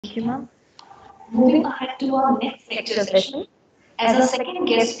Thank you, ma'am. Moving ahead to our next lecture session, as our second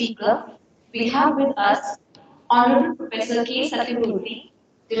guest speaker, we have with us Honorable Professor K Satyamoorthy,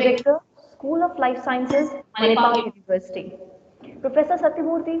 Director, Director, School of Life Sciences, Manipal. Manipal University. Professor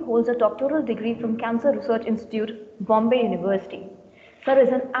Satyamurthy holds a doctoral degree from Cancer Research Institute, Bombay University. Sir is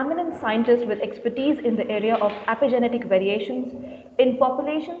an eminent scientist with expertise in the area of epigenetic variations in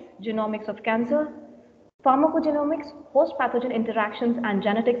populations, genomics of cancer, pharmacogenomics, host pathogen interactions, and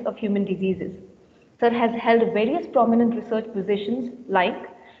genetics of human diseases. Sir has held various prominent research positions like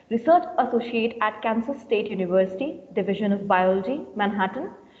Research Associate at Kansas State University, Division of Biology,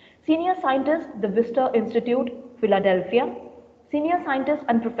 Manhattan, Senior Scientist, the Vista Institute, Philadelphia, Senior Scientist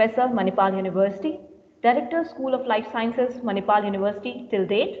and Professor, Manipal University, Director, School of Life Sciences, Manipal University till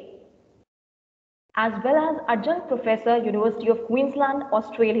date, as well as Adjunct Professor, University of Queensland,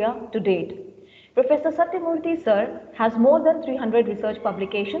 Australia to date. Professor Satyamurthy sir has more than 300 research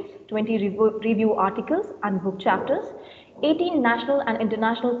publications, 20 review articles and book chapters, 18 national and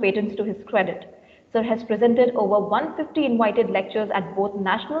international patents to his credit. Sir has presented over 150 invited lectures at both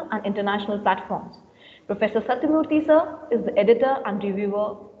national and international platforms. Professor Satyamurthy sir is the editor and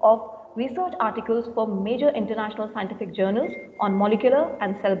reviewer of research articles for major international scientific journals on molecular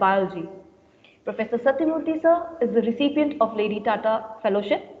and cell biology. Professor Satyamurthy sir is the recipient of Lady Tata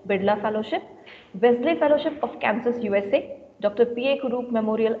Fellowship, Bidla Fellowship, Wesley Fellowship of Kansas, USA, Dr. P.A. Kurup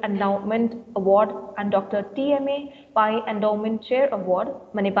Memorial Endowment Award and Dr. T.M.A. Pai Endowment Chair Award,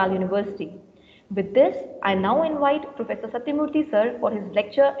 Manipal University. With this, I now invite Professor Satyamurthy sir for his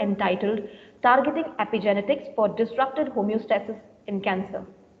lecture entitled Targeting Epigenetics for Disrupted Homeostasis in Cancer.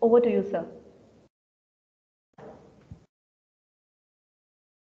 Over to you, sir.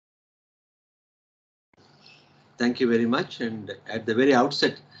 Thank you very much. And at the very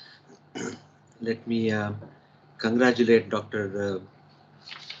outset, let me congratulate Dr.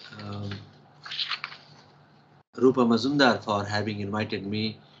 Rupa Mazumdar for having invited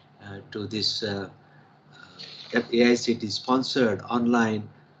me to this AICT sponsored online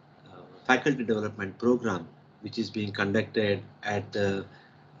faculty development program, which is being conducted at the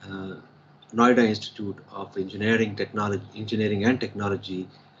Noida Institute of Engineering and Technology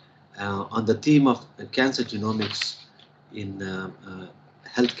on the theme of cancer genomics in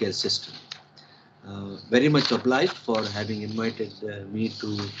healthcare system. Very much obliged for having invited me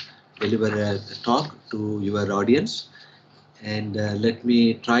to deliver a talk to your audience. And let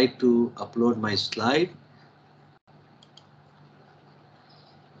me try to upload my slide.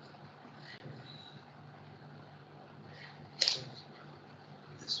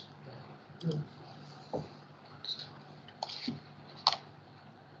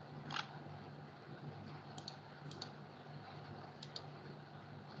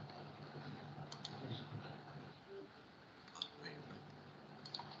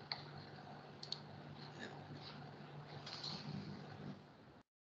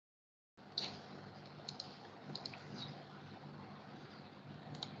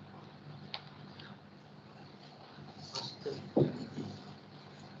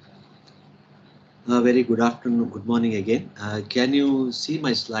 Very good afternoon, good morning again. Can you see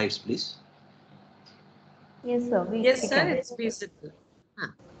my slides, please? Yes, sir. Yes, We sir, can. it's visible.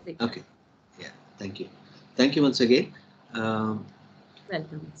 Okay. Yeah, thank you. Thank you once again.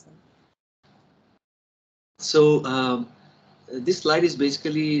 Welcome, sir. So this slide is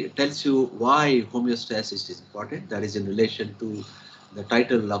basically tells you why homeostasis is important. That is in relation to the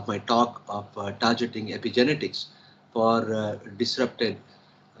title of my talk of targeting epigenetics for disrupted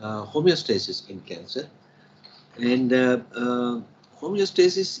homeostasis in cancer. And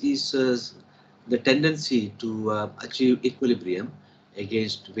homeostasis is the tendency to achieve equilibrium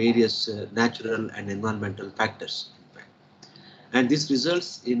against various natural and environmental factors. In fact. And this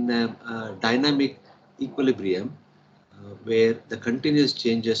results in a dynamic equilibrium where the continuous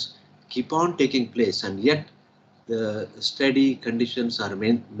changes keep on taking place, and yet the steady conditions are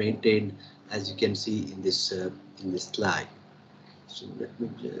maintained, as you can see in this slide. So let me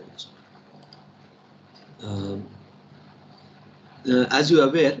just. As you are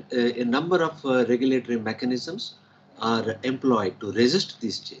aware, a number of regulatory mechanisms are employed to resist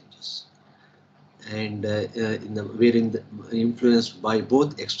these changes, and wherein influenced by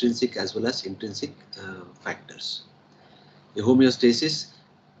both extrinsic as well as intrinsic factors. The homeostasis,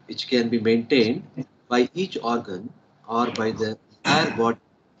 which can be maintained by each organ or by the entire body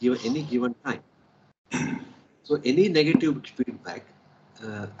given any given time. So any negative feedback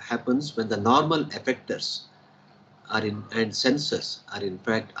happens when the normal effectors are and sensors are in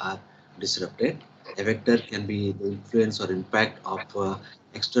fact are disrupted. Effector can be the influence or impact of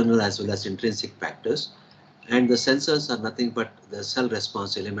external as well as intrinsic factors. And the sensors are nothing but the cell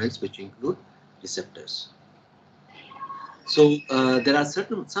response elements, which include receptors. So there are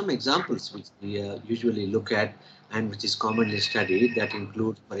some examples which we usually look at and which is commonly studied, that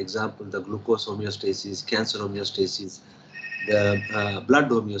include, for example, the glucose homeostasis, cancer homeostasis, the blood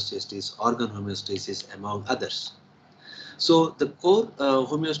homeostasis, organ homeostasis, among others. So the core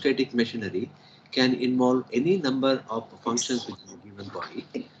homeostatic machinery can involve any number of functions within a given body.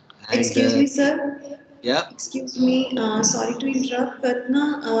 And, Excuse me, sir. Yeah. Excuse me. Sorry to interrupt, but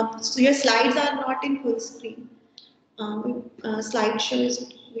so your slides are not in full screen. Slideshow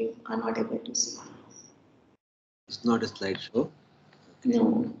is we are not able to see. It's not a slideshow.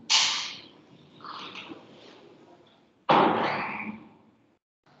 No.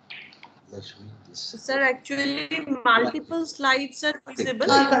 Sir, actually multiple slides are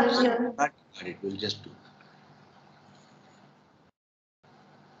visible. It will just do.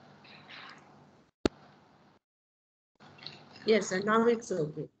 Yes, sir. Now it's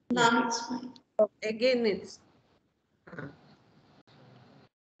okay. Now it's fine. Again, it's.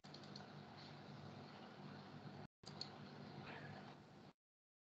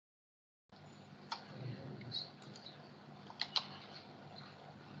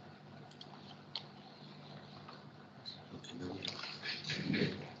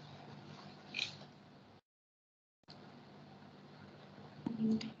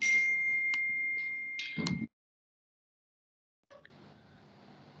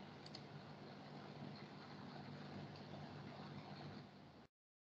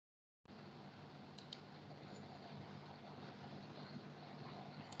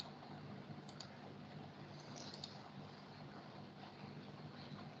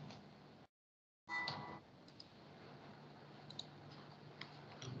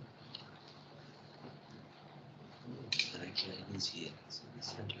 Line is here. So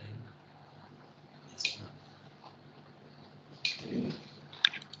this red line is not.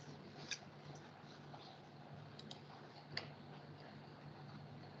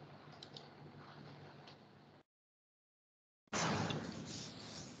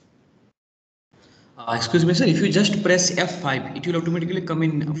 Excuse me, sir. If you just press F5, it will automatically come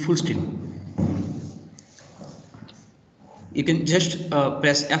in full screen. You can just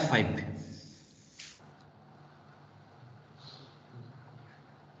press F5.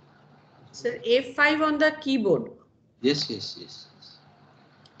 Sir, F5 on the keyboard. Yes, yes, yes.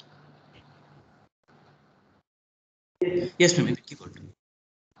 Yes, ma'am, in the keyboard.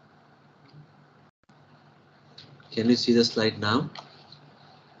 Can you see the slide now?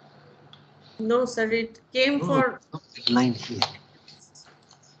 No, sir. It came for line here.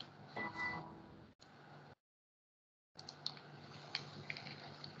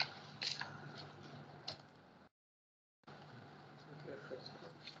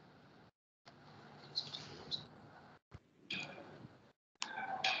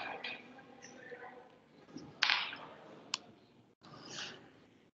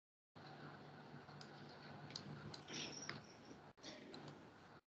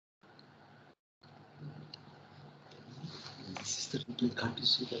 This is the replay. Can't you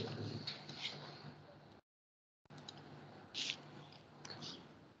see that?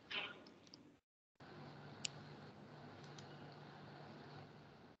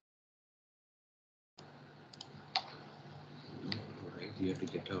 Right, you have to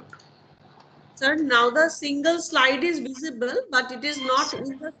get out. Sir, now the single slide is visible, but it is not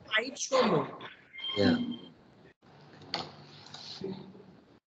in the slideshow mode. Yeah.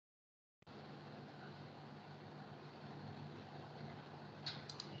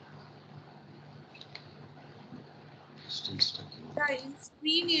 Still stuck in. Yeah, in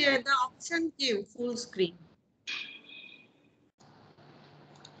screen here, the option came full screen.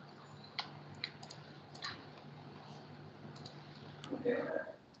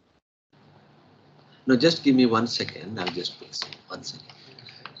 No, just give me 1 second. I'll just fix it. 1 second.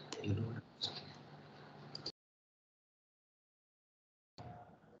 You know what?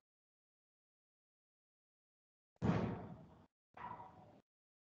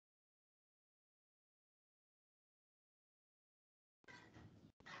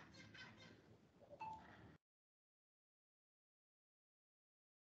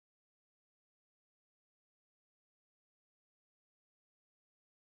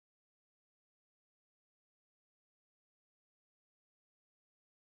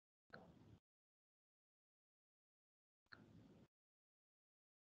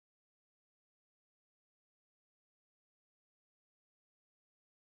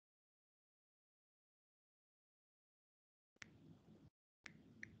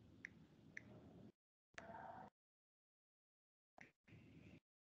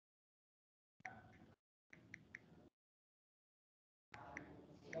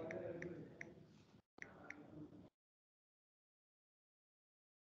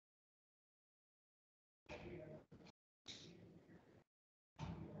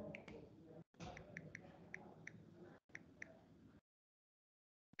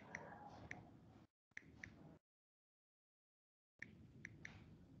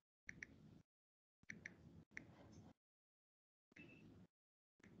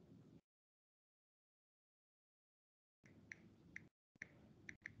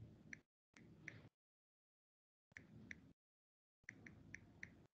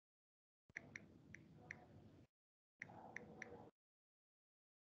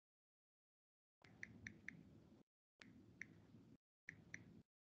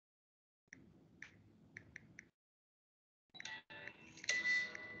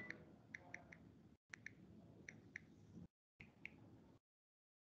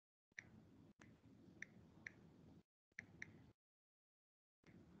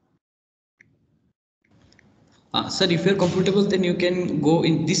 Sir, if you're comfortable, then you can go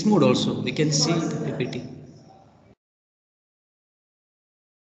in this mode also. We can see the PPT.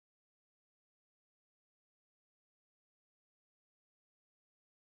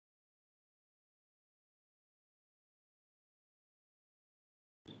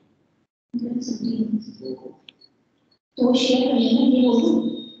 तो share कर लेना ये बोलूं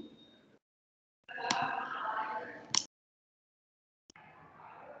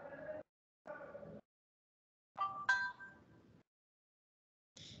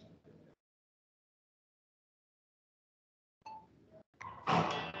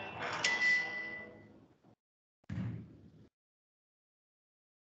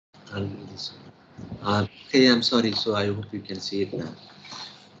Okay, I'm sorry. So I hope you can see it now.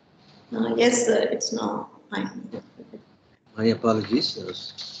 Yes, it's now fine. My apologies. There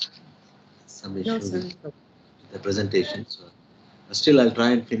was some issue with the presentation. So still, I'll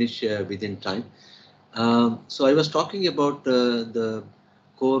try and finish within time. So I was talking about the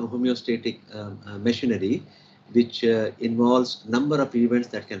core homeostatic machinery, which involves number of events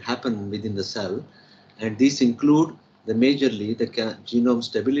that can happen within the cell, and these include majorly the genome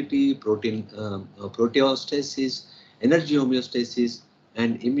stability, protein proteostasis, energy homeostasis,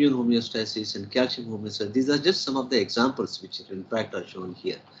 and immune homeostasis and calcium homeostasis. These are just some of the examples which in fact are shown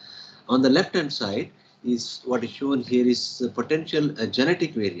here. On the left hand side is what is shown here is potential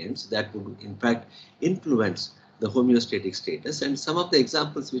genetic variants that would in fact influence the homeostatic status, and some of the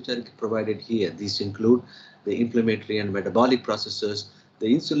examples which are provided here, these include the inflammatory and metabolic processes, the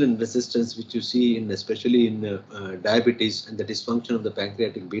insulin resistance which you see in especially in diabetes, and the dysfunction of the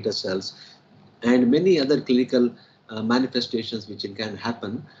pancreatic beta cells, and many other clinical manifestations which can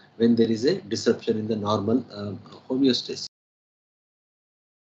happen when there is a disruption in the normal homeostasis.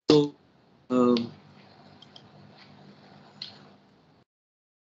 So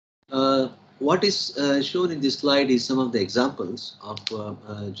what is shown in this slide is some of the examples of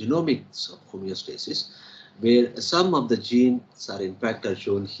genomics of homeostasis, where some of the genes are in fact are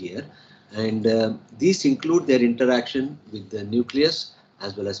shown here, and these include their interaction with the nucleus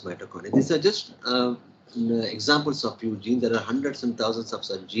as well as mitochondria. These are just examples of few genes. There are hundreds and thousands of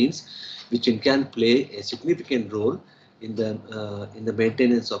such genes which can play a significant role in the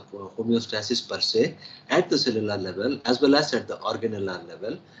maintenance of homeostasis per se at the cellular level as well as at the organellar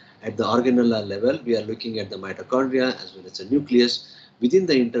level. At the organellar level, we are looking at the mitochondria as well as the nucleus within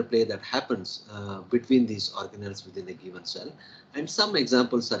the interplay that happens between these organelles within a given cell. And some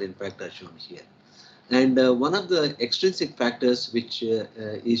examples are in fact are shown here. And one of the extrinsic factors which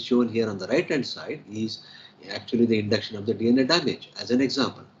is shown here on the right hand side is actually the induction of the DNA damage as an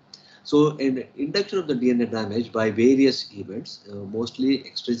example. So an induction of the DNA damage by various events, mostly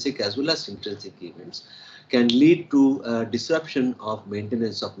extrinsic as well as intrinsic events, can lead to disruption of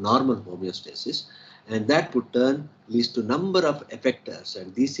maintenance of normal homeostasis, and that would turn leads to number of effectors,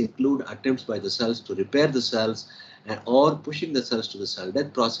 and these include attempts by the cells to repair the cells or pushing the cells to the cell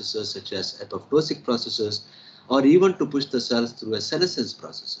death processes such as apoptotic processes, or even to push the cells through a senescence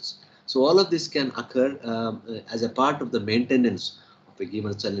processes. So all of this can occur as a part of the maintenance of a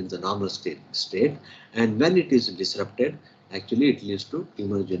given cell in the normal state, and when it is disrupted, actually it leads to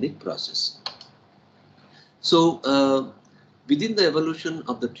tumorigenic process. So within the evolution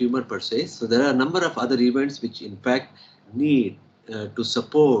of the tumor per se, so there are a number of other events which in fact need to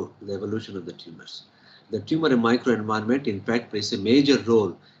support the evolution of the tumors. The tumor microenvironment in fact plays a major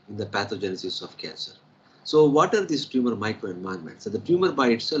role in the pathogenesis of cancer. So what are these tumor microenvironments? So the tumor by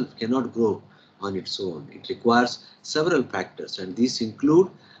itself cannot grow on its own. It requires several factors, and these include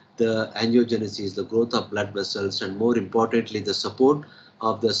the angiogenesis, the growth of blood vessels, and more importantly, the support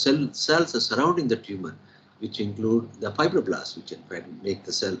of the cells surrounding the tumor, which include the fibroblasts, which in fact make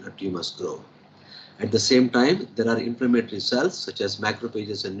the tumors grow. At the same time, there are inflammatory cells such as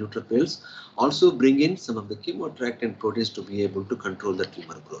macrophages and neutrophils also bring in some of the chemoattractant proteins to be able to control the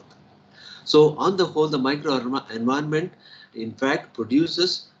tumor growth. So on the whole, the microenvironment in fact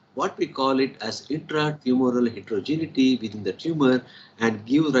produces what we call it as intratumoral heterogeneity within the tumor and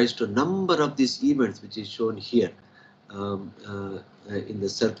give rise to a number of these events which is shown here in the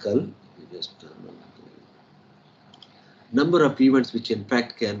circle. Number of events which in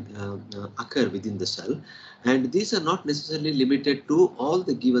fact can occur within the cell, and these are not necessarily limited to all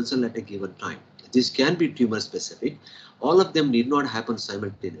the given cell at a given time. This can be tumor specific. All of them need not happen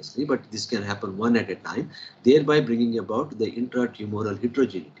simultaneously, but this can happen one at a time, thereby bringing about the intratumoral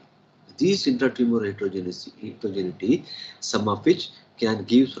heterogeneity. These intratumoral heterogeneity, some of which can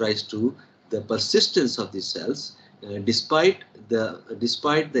give rise to the persistence of the cells despite the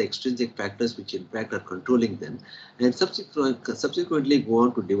extrinsic factors which in fact are controlling them, and subsequently go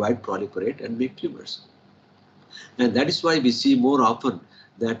on to divide, proliferate, and make tumors. And that is why we see more often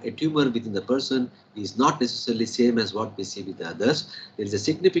that a tumor within the person is not necessarily same as what we see with the others. There is a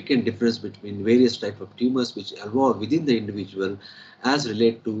significant difference between various types of tumors which evolve within the individual as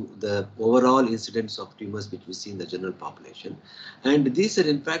relate to the overall incidence of tumors which we see in the general population. And these are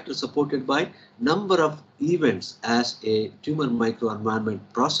in fact supported by number of events as a tumor microenvironment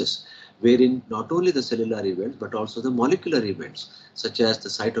process, wherein not only the cellular events but also the molecular events such as the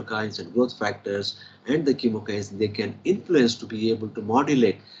cytokines and growth factors and the chemokines, they can influence to be able to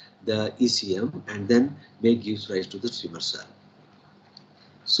modulate the ECM and then may give rise to the tumor cell.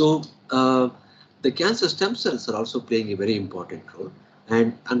 So the cancer stem cells are also playing a very important role,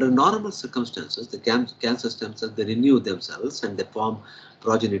 and under normal circumstances the cancer stem cells, they renew themselves and they form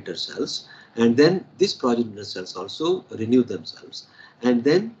progenitor cells, and then these progenitor cells also renew themselves, and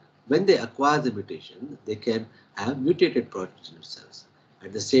then when they acquire the mutation they can have mutated progenitor cells.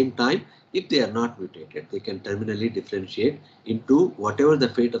 At the same time, if they are not mutated, they can terminally differentiate into whatever the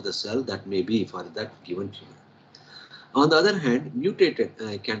fate of the cell that may be for that given tumor. On the other hand, mutated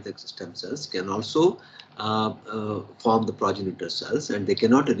cancer stem cells can also form the progenitor cells, and they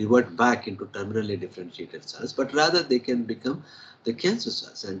cannot revert back into terminally differentiated cells, but rather they can become the cancer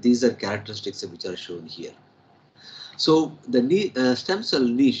cells, and these are characteristics which are shown here. So the stem cell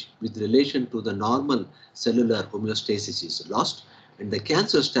niche with relation to the normal cellular homeostasis is lost, and the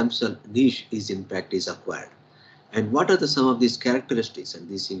cancer stem cell niche is in fact is acquired. And what are some of these characteristics? And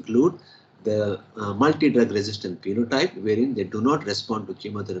these include the multi-drug resistant phenotype, wherein they do not respond to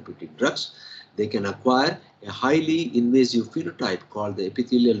chemotherapeutic drugs. They can acquire a highly invasive phenotype called the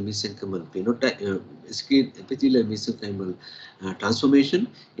epithelial mesenchymal phenotype, epithelial mesenchymal transformation,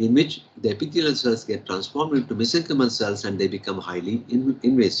 in which the epithelial cells get transformed into mesenchymal cells and they become highly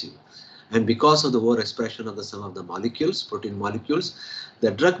invasive. And because of the overexpression of some of the molecules, protein molecules,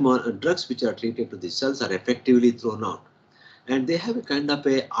 the drugs which are treated to these cells are effectively thrown out. And they have a kind of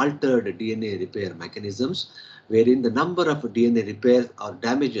a altered DNA repair mechanisms, wherein the number of DNA repairs or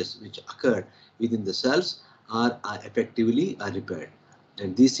damages which occurred within the cells are effectively repaired.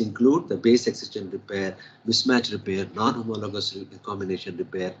 And these include the base excision repair, mismatch repair, non-homologous recombination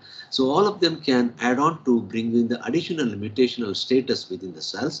repair. So all of them can add on to bring in the additional mutational status within the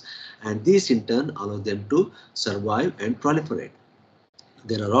cells, and these in turn allow them to survive and proliferate.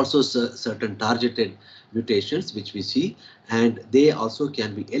 There are also certain targeted mutations which we see, and they also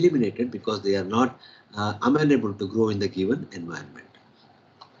can be eliminated because they are not amenable to grow in the given environment.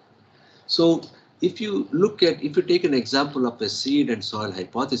 So if you take an example of a seed and soil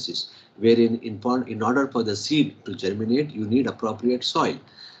hypothesis, wherein in order for the seed to germinate, you need appropriate soil.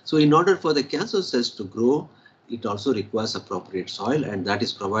 So in order for the cancer cells to grow, it also requires appropriate soil, and that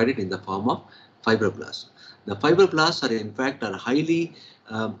is provided in the form of fibroblasts. The fibroblasts are in fact highly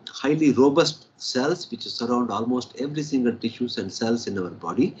robust cells which surround almost every single tissues and cells in our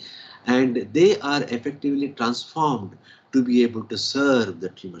body, and they are effectively transformed to be able to serve the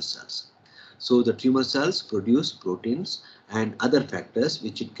tumor cells. So the tumor cells produce proteins and other factors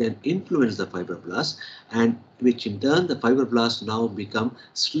which it can influence the fibroblasts, and which in turn the fibroblasts now become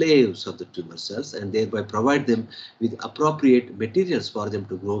slaves of the tumor cells and thereby provide them with appropriate materials for them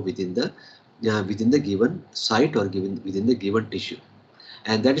to grow within the given site or within the given tissue.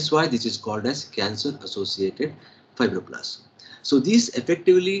 And that is why this is called as cancer associated fibroblasts. So these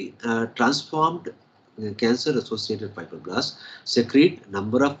effectively transformed cancer associated fibroblasts secrete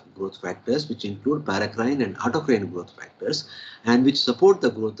number of growth factors which include paracrine and autocrine growth factors, and which support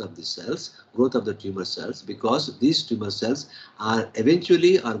the growth of the cells, growth of the tumor cells, because these tumor cells are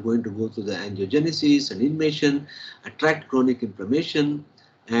eventually going to go through the angiogenesis and invasion, attract chronic inflammation,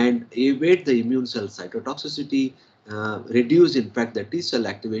 and evade the immune cell cytotoxicity, reduce in fact the T cell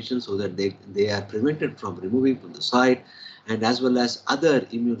activation so that they are prevented from removing from the site, and as well as other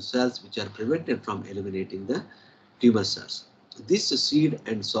immune cells which are prevented from eliminating the tumor cells. This seed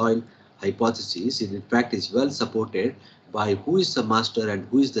and soil hypothesis in fact is well supported by who is the master and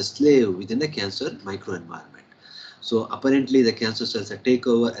who is the slave within the cancer microenvironment. So apparently the cancer cells take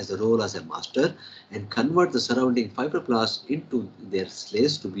over as a role as a master and convert the surrounding fibroblasts into their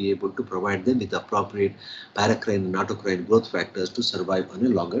slaves to be able to provide them with appropriate paracrine and autocrine growth factors to survive on a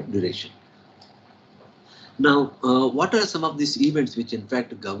longer duration. Now, what are some of these events which in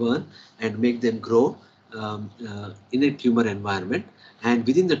fact govern and make them grow in a tumor environment and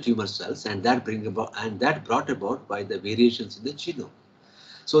within the tumor cells, and that brought about by the variations in the genome?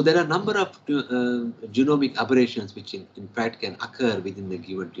 So there are a number of genomic aberrations which in fact can occur within the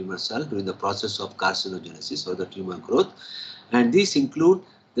given tumor cell during the process of carcinogenesis or the tumor growth, and these include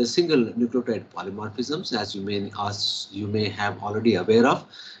The single nucleotide polymorphisms, as you may have already aware of,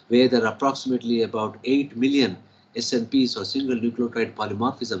 where there are approximately about 8 million SNPs or single nucleotide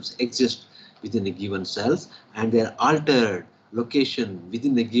polymorphisms exist within a given cells, and their altered location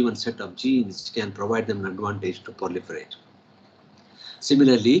within a given set of genes can provide them an advantage to proliferate.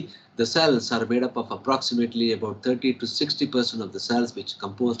 Similarly, the cells are made up of approximately about 30 to 60% of the cells which are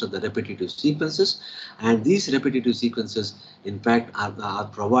composed of the repetitive sequences, and these repetitive sequences in fact are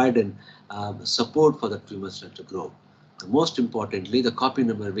providing support for the tumor cell to grow. Most importantly, the copy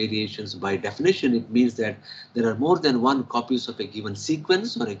number variations, by definition, it means that there are more than one copies of a given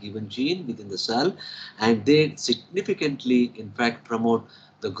sequence or a given gene within the cell, and they significantly in fact promote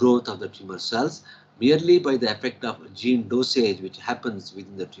the growth of the tumor cells merely by the effect of gene dosage which happens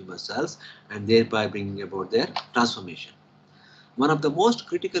within the tumor cells, and thereby bringing about their transformation. One of the most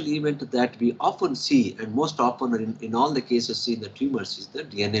critical events that we often see, and most often in all the cases see in the tumors, is the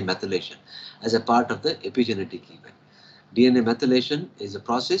DNA methylation as a part of the epigenetic event. DNA methylation is a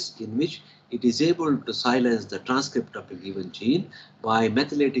process in which it is able to silence the transcript of a given gene by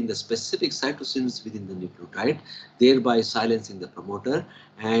methylating the specific cytosines within the nucleotide, thereby silencing the promoter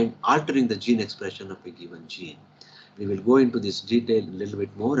and altering the gene expression of a given gene. We will go into this detail a little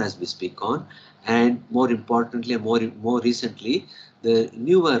bit more as we speak on, and more importantly and more recently, the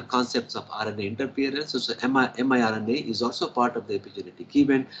newer concepts of RNA interference. So miRNA is also part of the epigenetic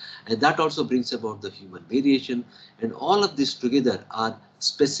event, and that also brings about the human variation, and all of this together are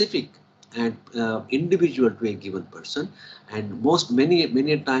specific and individual to a given person, and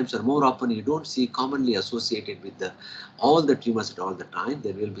many times or more often you don't see commonly associated with all the tumors at all the time.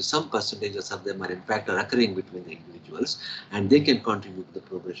 There will be some percentages of them are in fact occurring between the individuals, and they can contribute to the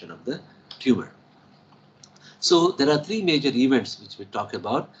progression of the tumor. So there are three major events which we talk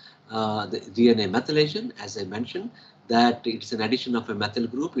about. The DNA methylation, as I mentioned, that it's an addition of a methyl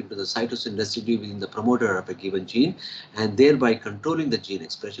group into the cytosine residue within the promoter of a given gene, and thereby controlling the gene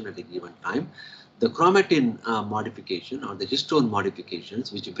expression at a given time. The chromatin modification or the histone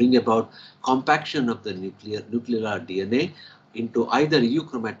modifications, which bring about compaction of the nuclear DNA into either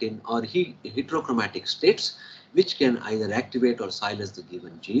euchromatin or heterochromatic states, which can either activate or silence the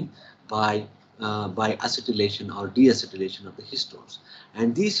given gene by acetylation or deacetylation of the histones.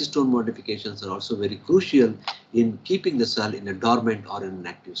 And these histone modifications are also very crucial in keeping the cell in a dormant or in an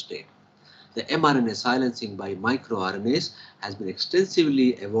active state. The mRNA silencing by microRNAs has been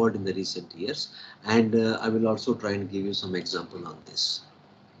extensively evolved in the recent years, and I will also try and give you some example on this.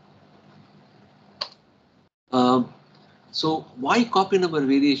 So why copy number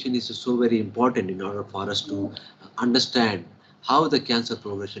variation is so very important in order for us to understand how the cancer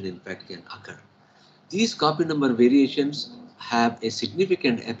progression in fact can occur. These copy number variations have a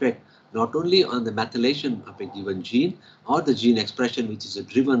significant effect not only on the methylation of a given gene or the gene expression which is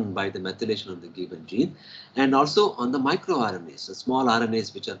driven by the methylation of the given gene, and also on the microRNAs, the small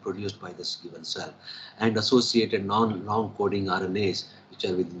RNAs which are produced by this given cell, and associated non-long coding RNAs which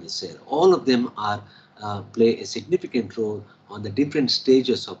are within the cell. All of them are play a significant role on the different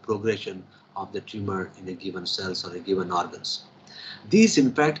stages of progression of the tumor in a given cells or a given organs. These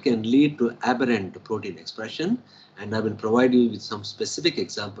in fact can lead to aberrant protein expression, and I will provide you with some specific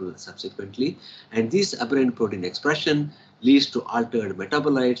examples subsequently. And this aberrant protein expression leads to altered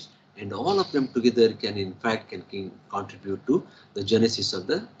metabolites, and all of them together can in fact contribute to the genesis of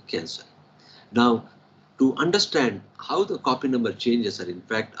the cancer. Now, to understand how the copy number changes are in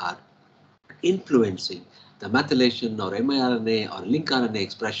fact influencing the methylation or miRNA or link RNA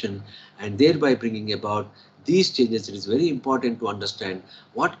expression, and thereby bringing about these changes, it is very important to understand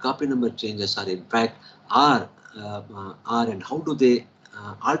what copy number changes are in fact are and how do they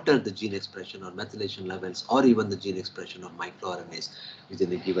alter the gene expression or methylation levels or even the gene expression of microRNAs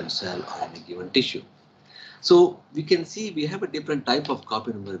within a given cell or in a given tissue. So we can see we have a different type of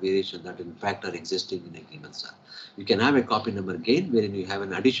copy number variation that in fact are existing in a given cell. You can have a copy number gain wherein you have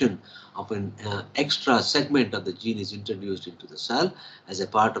an addition of an extra segment of the gene is introduced into the cell as a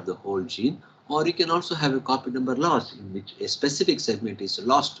part of the whole gene, or you can also have a copy number loss in which a specific segment is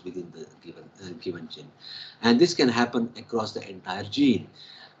lost within the given gene. And this can happen across the entire gene.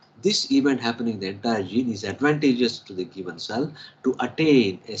 This event happening in the entire gene is advantageous to the given cell to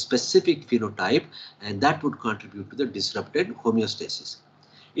attain a specific phenotype, and that would contribute to the disrupted homeostasis.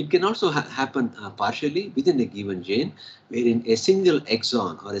 It can also happen partially within a given gene, wherein a single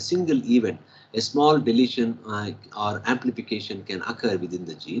exon or a single event, a small deletion or amplification can occur within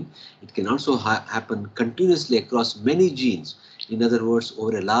the gene. It can also happen continuously across many genes. In other words,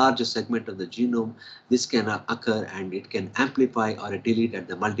 over a large segment of the genome, this can occur and it can amplify or delete at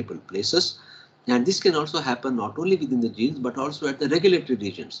the multiple places. And this can also happen not only within the genes, but also at the regulatory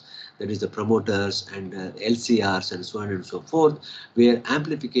regions, that is the promoters and LCRs and so on and so forth, where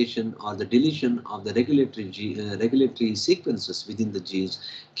amplification or the deletion of the regulatory sequences within the genes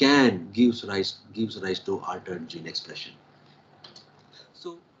can gives rise to altered gene expression.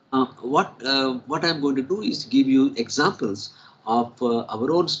 So what I'm going to do is give you examples of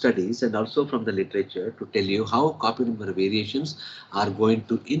our own studies and also from the literature to tell you how copy number variations are going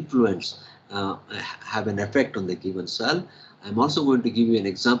to influence, have an effect on the given cell. I'm also going to give you an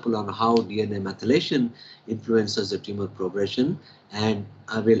example on how DNA methylation influences the tumor progression, and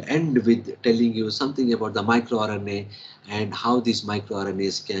I will end with telling you something about the microRNA and how these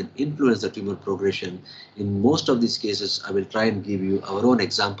microRNAs can influence the tumor progression. In most of these cases, I will try and give you our own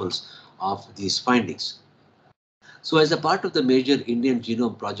examples of these findings. So as a part of the major Indian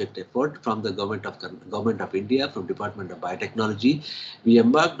Genome Project effort from the Government of India, from Department of Biotechnology, we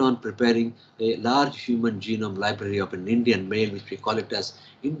embarked on preparing a large human genome library of an Indian male, which we call it as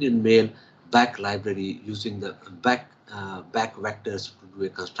Indian male back library, using the back vectors to do a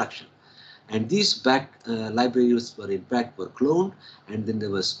construction. And these back libraries were in fact were cloned, and then they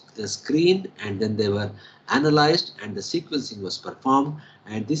were screened, and then they were analyzed, and the sequencing was performed.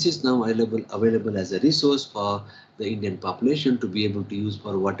 And this is now available as a resource for the Indian population to be able to use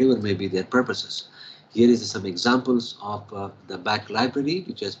for whatever may be their purposes. Here is some examples of the back library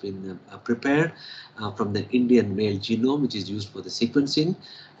which has been prepared from the Indian male genome, which is used for the sequencing.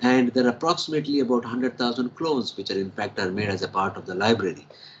 And there are approximately about 100,000 clones which are in fact are made as a part of the library.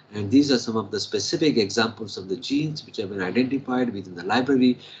 And these are some of the specific examples of the genes which have been identified within the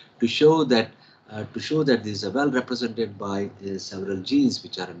library to show that these are well represented by several genes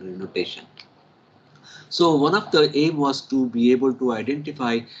which are under notation. So one of the aim was to be able to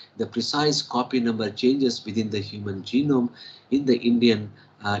identify the precise copy number changes within the human genome in the Indian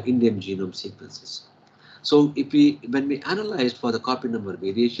genome sequences. So when we analyzed for the copy number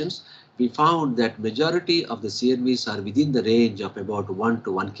variations, we found that majority of the CNVs are within the range of about 1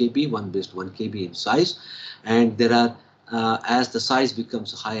 to 1 kb, 1 base to 1 kb in size, and there are as the size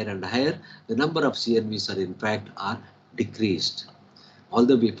becomes higher and higher, the number of CNVs are decreased.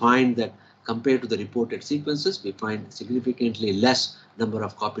 Although we find that compared to the reported sequences, we find significantly less number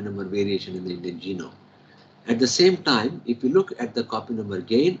of copy number variation in the Indian genome. At the same time, if you look at the copy number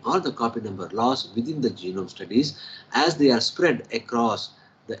gain or the copy number loss within the genome studies, as they are spread across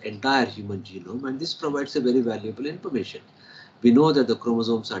the entire human genome, and this provides a very valuable information. We know that the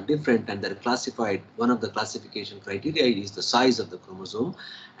chromosomes are different and they're classified. One of the classification criteria is the size of the chromosome,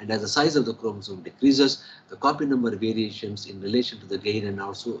 and as the size of the chromosome decreases, the copy number variations in relation to the gain and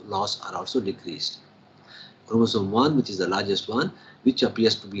also loss are also decreased. Chromosome 1, which is the largest one, which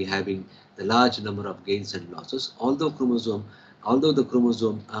appears to be having the large number of gains and losses, although the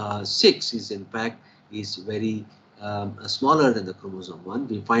chromosome 6 is in fact very smaller than the chromosome 1.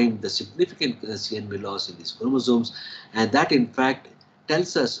 We find the significant CNV loss in these chromosomes, and that in fact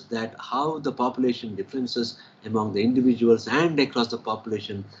tells us that how the population differences among the individuals and across the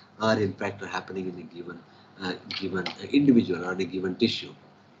population are in fact happening in a given individual or in a given tissue.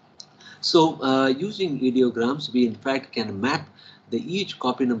 So using ideograms, we in fact can map each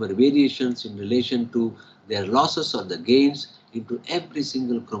copy number variations in relation to their losses or the gains into every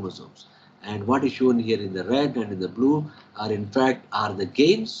single chromosomes. And what is shown here in the red and in the blue are in fact the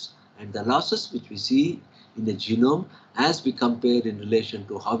gains and the losses which we see in the genome as we compare in relation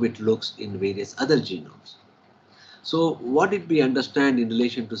to how it looks in various other genomes. So what did we understand in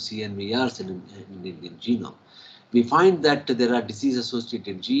relation to CNVRs in Indian genome? We find that there are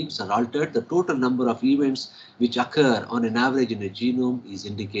disease-associated genes are altered. The total number of events which occur on an average in a genome is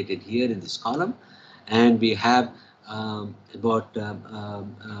indicated here in this column. And we have about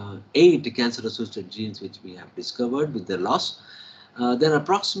 8 cancer-associated genes which we have discovered with their loss. There are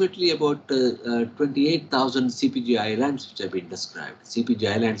approximately about 28,000 CPG islands which have been described.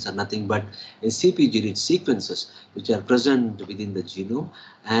 CPG islands are nothing but CPG-rich sequences which are present within the genome,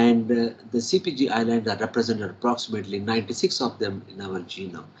 and the CPG islands are represented approximately 96 of them in our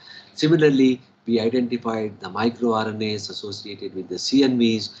genome. Similarly, we identified the microRNAs associated with the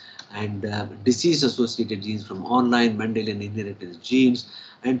CNVs and disease-associated genes from online Mendelian inherited genes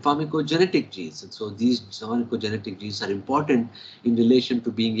and pharmacogenetic genes. And so these pharmacogenetic genes are important in relation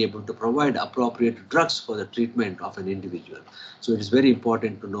to being able to provide appropriate drugs for the treatment of an individual. So it is very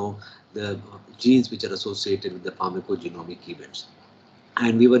important to know the genes which are associated with the pharmacogenomic events.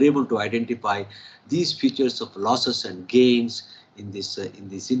 And we were able to identify these features of losses and gains in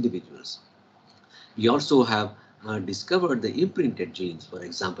these individuals. We also have discovered the imprinted genes, for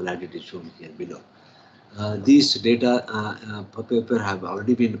example, as it is shown here below. These data paper have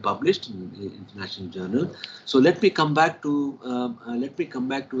already been published in the international journal. So let me come back to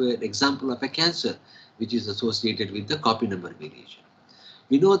an example of a cancer which is associated with the copy number variation.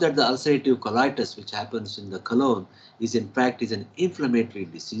 We know that the ulcerative colitis, which happens in the colon, is in fact an inflammatory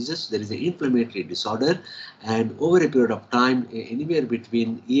disease. There is an inflammatory disorder, and over a period of time, anywhere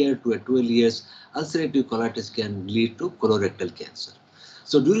between year to 12 years, ulcerative colitis can lead to colorectal cancer.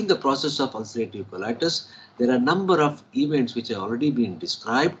 So during the process of ulcerative colitis, there are a number of events which have already been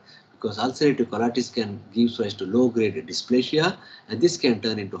described, because ulcerative colitis can give rise to low-grade dysplasia, and this can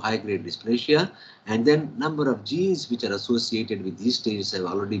turn into high-grade dysplasia. And then number of genes which are associated with these stages have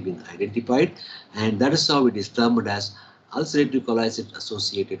already been identified, and that is how it is termed as ulcerative colitis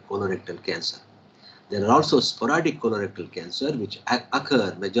associated colorectal cancer. There are also sporadic colorectal cancer which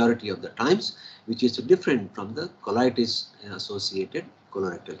occur majority of the times, which is different from the colitis associated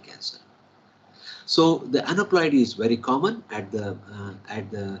colorectal cancer. So the aneuploidy is very common at the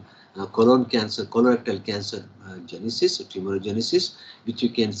colon cancer, colorectal cancer genesis, tumorigenesis, which you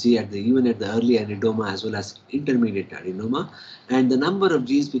can see even at the early adenoma as well as intermediate adenoma, and the number of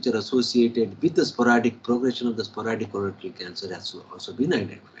genes which are associated with the sporadic progression of the sporadic colorectal cancer has also been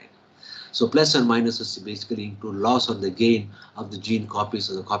identified. So plus or minuses basically include loss or the gain of the gene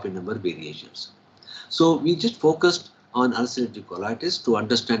copies or the copy number variations. So we just focused on ulcerative colitis to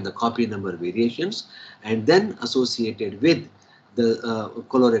understand the copy number variations, and then associated with the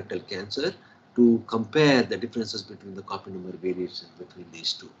colorectal cancer to compare the differences between the copy number variations between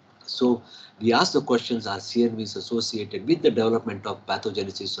these two. So we asked the questions, are CNVs associated with the development of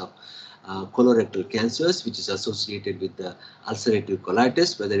pathogenesis of colorectal cancers, which is associated with the ulcerative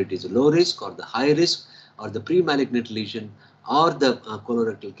colitis, whether it is low risk or the high risk, or the pre-malignant lesion, or the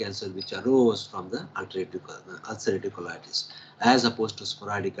colorectal cancer which arose from the ulcerative colitis, as opposed to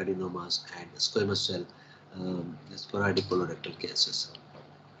sporadic adenomas and squamous cell sporadic colorectal cancers.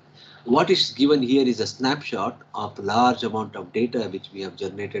 What is given here is a snapshot of a large amount of data which we have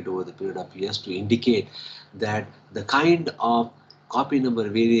generated over the period of years to indicate that the kind of copy number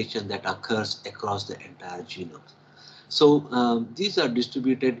variation that occurs across the entire genome. So these are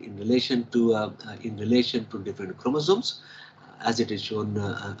distributed in relation to different chromosomes, as it is shown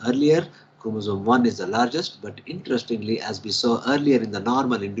earlier. Chromosome 1 is the largest, but interestingly, as we saw earlier in the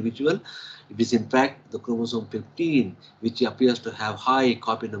normal individual, it is in fact the chromosome 15 which appears to have high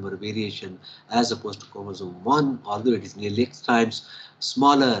copy number variation as opposed to chromosome 1, although it is nearly X times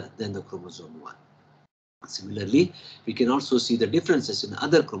smaller than the chromosome 1. Similarly, we can also see the differences in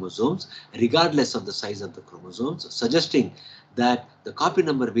other chromosomes regardless of the size of the chromosomes, suggesting that the copy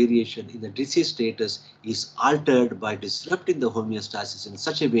number variation in the disease status is altered by disrupting the homeostasis in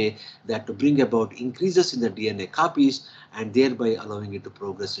such a way that to bring about increases in the DNA copies and thereby allowing it to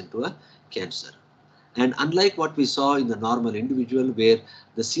progress into a cancer. And unlike what we saw in the normal individual, where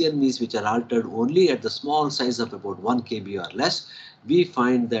the CNVs which are altered only at the small size of about 1 kb or less, we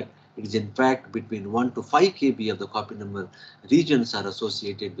find that it is in fact between 1 to 5 kb of the copy number regions are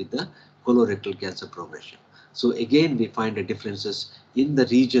associated with the colorectal cancer progression. So again, we find the differences in the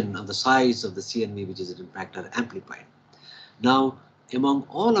region of the size of the CNV, which is in fact are amplified. Now, among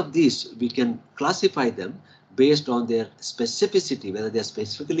all of these, we can classify them based on their specificity, whether they are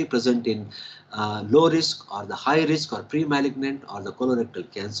specifically present in low risk or the high risk or pre-malignant or the colorectal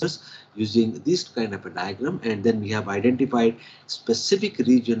cancers, using this kind of a diagram. And then we have identified specific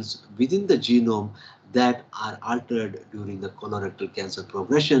regions within the genome that are altered during the colorectal cancer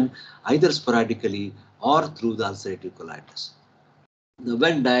progression, either sporadically or through the ulcerative colitis. The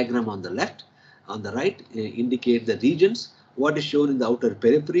Venn diagram on the left, on the right, indicate the regions. What is shown in the outer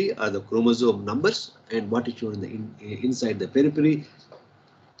periphery are the chromosome numbers, and what is shown in the inside the periphery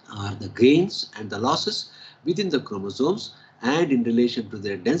are the gains and the losses within the chromosomes and in relation to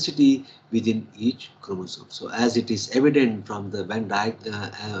their density within each chromosome. So as it is evident from the Venn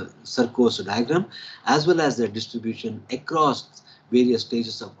Sarkos diagram, as well as the distribution across various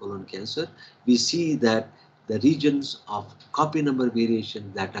stages of colon cancer, we see that the regions of copy number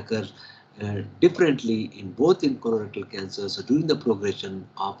variation that occur differently in both in colorectal cancers during the progression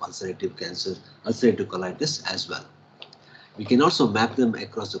of ulcerative cancer, ulcerative colitis as well. We can also map them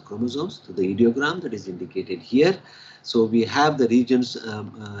across the chromosomes to the ideogram that is indicated here. So we have the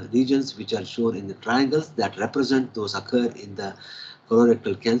regions which are shown in the triangles that represent those occur in the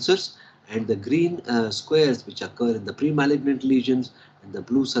colorectal cancers, and the green squares which occur in the pre-malignant lesions, and the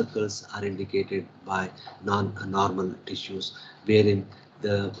blue circles are indicated by non-normal tissues, wherein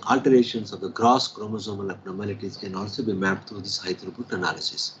the alterations of the gross chromosomal abnormalities can also be mapped through this high throughput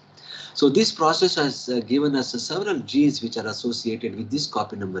analysis. So this process has given us several genes which are associated with these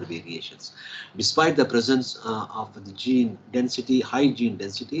copy number variations. Despite the presence of the gene density, high gene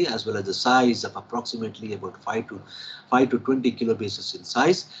density, as well as the size of approximately about 5 to 20 kilobases in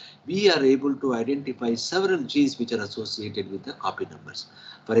size, we are able to identify several genes which are associated with the copy numbers.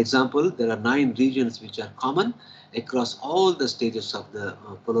 For example, there are 9 regions which are common across all the stages of the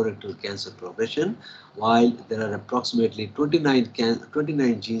colorectal cancer progression, while there are approximately 29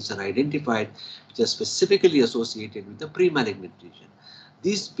 genes are identified which are specifically associated with the pre-malignant region.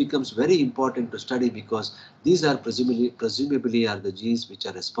 This becomes very important to study because these are presumably are the genes which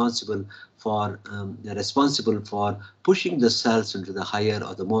are responsible for pushing the cells into the higher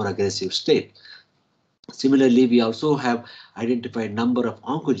or the more aggressive state. Similarly, we also have identified number of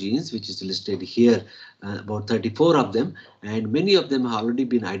oncogenes, which is listed here, about 34 of them, and many of them have already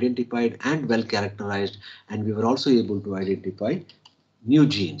been identified and well characterized, and we were also able to identify new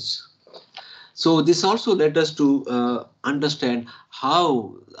genes. So this also led us to understand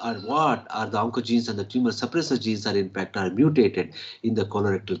how or what are the oncogenes and the tumor suppressor genes are in fact are mutated in the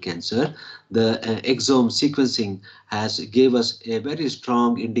colorectal cancer. The exome sequencing has gave us a very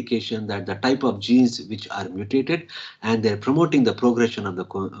strong indication that the type of genes which are mutated and they're promoting the progression of the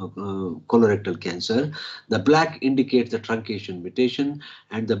colorectal cancer. The black indicates the truncation mutation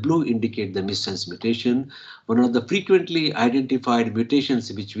and the blue indicate the missense mutation. One of the frequently identified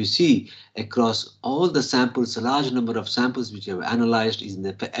mutations which we see across all the samples, a large number of samples which we have analyzed is in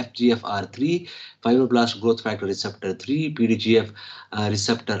the FGFR3, fibroblast growth factor receptor 3, PDGF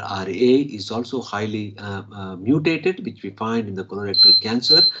receptor RA is also highly mutated, which we find in the colorectal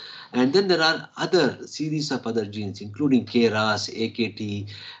cancer. And then there are other series of other genes, including KRAS, AKT,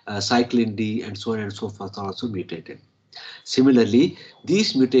 cyclin D, and so on and so forth, are also mutated. Similarly,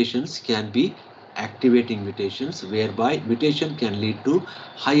 these mutations can be activating mutations, whereby mutation can lead to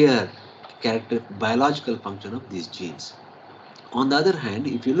higher biological function of these genes. On the other hand,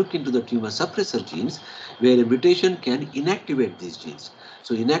 if you look into the tumor suppressor genes, where a mutation can inactivate these genes.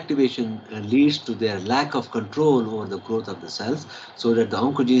 So inactivation leads to their lack of control over the growth of the cells, so that the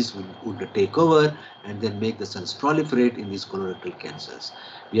oncogenes would take over and then make the cells proliferate in these colorectal cancers.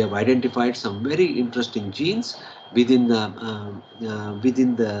 We have identified some very interesting genes within the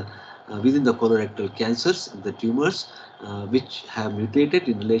colorectal cancers, the tumors, which have mutated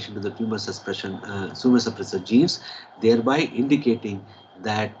in relation to the tumor suppressor genes, thereby indicating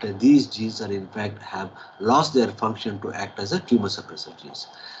that these genes are in fact have lost their function to act as a tumor suppressor genes.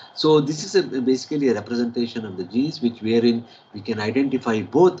 So this is basically a representation of the genes wherein we can identify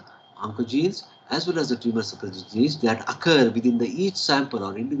both oncogenes as well as the tumor suppressor genes that occur within each sample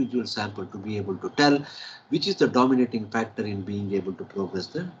or individual sample to be able to tell which is the dominating factor in being able to progress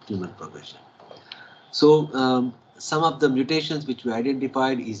the tumor progression. So some of the mutations which we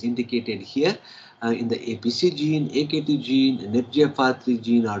identified is indicated here in the APC gene, AKT gene, and FGFR3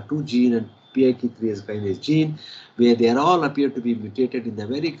 gene, R2 gene, and PIK3 kinase gene, where they all appear to be mutated in the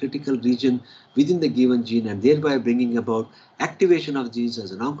very critical region within the given gene, and thereby bringing about activation of genes as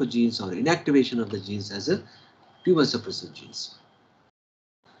an oncogenes or inactivation of the genes as a tumor suppressor genes.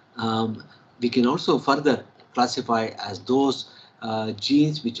 We can also further classify as those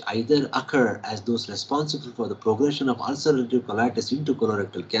genes which either occur as those responsible for the progression of ulcerative colitis into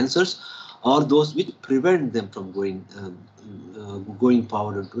colorectal cancers, or those which prevent them from going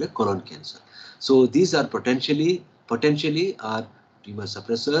forward into a colon cancer. So these are potentially are tumor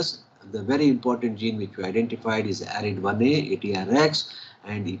suppressors. The very important gene which we identified is ARID1A, ATRX,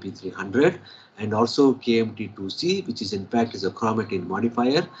 and EP300, and also KMT2C, which is in fact is a chromatin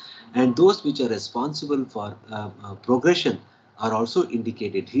modifier, and those which are responsible for progression are also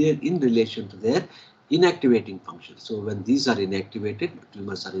indicated here in relation to their inactivating function. So when these are inactivated,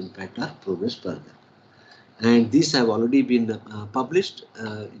 tumors are in fact progressed further. And these have already been published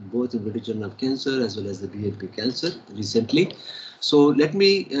in both in British Journal of Cancer as well as the BNP Cancer recently. So let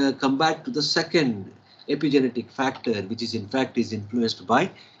me come back to the second epigenetic factor, which is in fact is influenced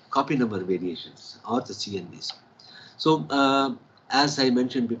by copy number variations or the CNVs. So as I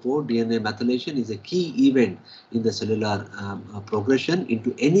mentioned before, DNA methylation is a key event in the cellular progression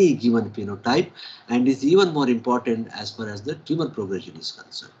into any given phenotype, and is even more important as far as the tumor progression is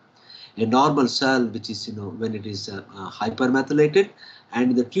concerned. A normal cell, which is when it is hypermethylated,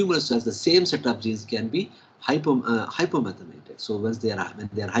 and the tumor cells, the same set of genes can be hypomethylated. So when they are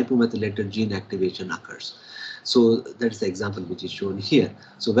hypomethylated, gene activation occurs. So that is the example which is shown here.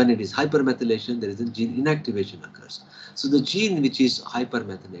 So when it is hypermethylation, there is a gene inactivation occurs. So the gene which is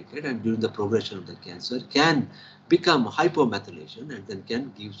hypermethylated and during the progression of the cancer can become hypomethylation and then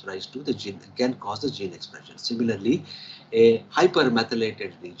can give rise to the gene, can cause the gene expression. Similarly, a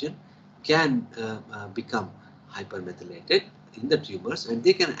hypermethylated region can become hypermethylated in the tumors, and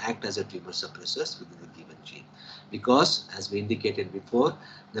they can act as a tumor suppressors within a given gene. Because, as we indicated before,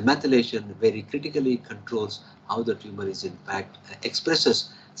 the methylation very critically controls how the tumor is in fact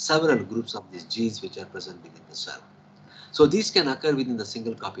expresses several groups of these genes which are present within the cell. So these can occur within the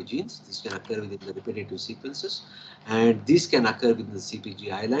single copy genes, these can occur within the repetitive sequences, and these can occur within the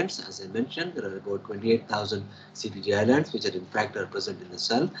CPG islands. As I mentioned, there are about 28,000 CPG islands which are in fact are present in the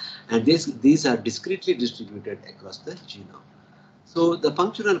cell, and these are discretely distributed across the genome. So the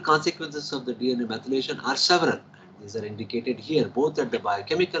functional consequences of the DNA methylation are several, and these are indicated here both at the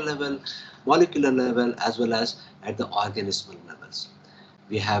biochemical level, molecular level, as well as at the organismal levels.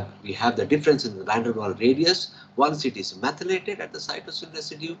 We have the difference in the van der Waals radius. Once it is methylated at the cytosine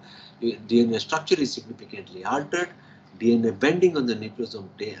residue, DNA structure is significantly altered. DNA bending on the nucleosome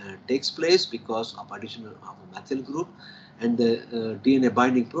takes place because of addition of a methyl group, and the DNA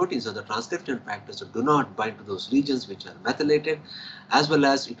binding proteins or the transcription factors do not bind to those regions which are methylated, as well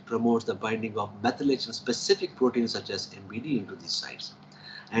as it promotes the binding of methylation specific proteins such as MBD into these sites.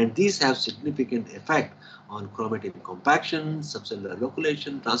 And these have significant effect on chromatin compaction, subcellular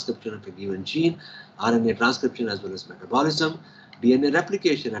localization, transcription of a given gene, RNA transcription as well as metabolism, DNA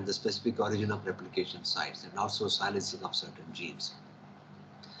replication at the specific origin of replication sites, and also silencing of certain genes.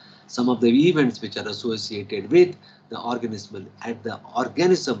 Some of the events which are associated with the organism at the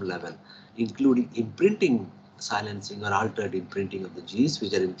organism level, including imprinting, silencing or altered imprinting of the genes,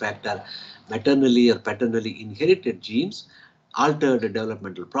 which are in fact are maternally or paternally inherited genes, altered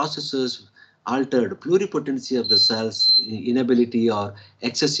developmental processes, altered pluripotency of the cells, inability or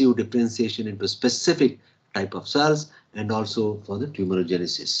excessive differentiation into specific type of cells, and also for the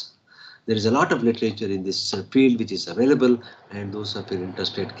tumorigenesis. There is a lot of literature in this field which is available, and those of you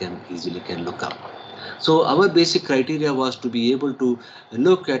interested can easily look up. So our basic criteria was to be able to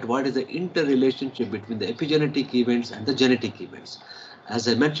look at what is the interrelationship between the epigenetic events and the genetic events. As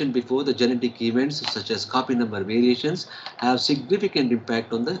I mentioned before, the genetic events such as copy number variations have significant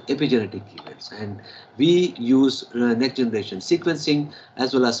impact on the epigenetic events, and we use next generation sequencing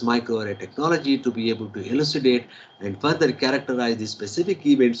as well as microarray technology to be able to elucidate and further characterize the specific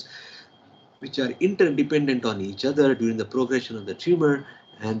events which are interdependent on each other during the progression of the tumor,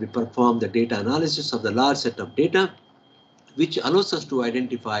 and we perform the data analysis of the large set of data which allows us to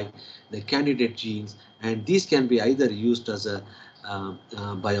identify the candidate genes, and these can be either used as a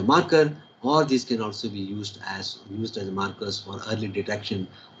biomarker, or these can also be used as markers for early detection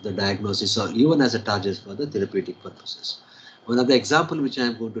of the diagnosis, or even as a target for the therapeutic purposes. One of the example which I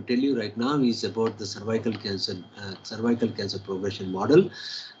am going to tell you right now is about the cervical cancer progression model,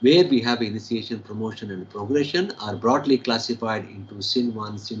 where we have initiation, promotion, and progression are broadly classified into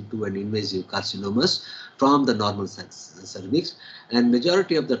SIN1, SIN2, and invasive carcinomas from the normal cervix, and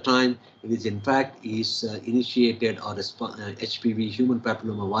majority of the time it is in fact initiated, or HPV, human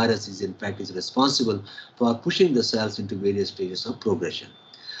papilloma virus, is in fact responsible for pushing the cells into various stages of progression.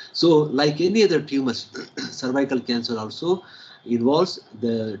 So like any other tumors, cervical cancer also involves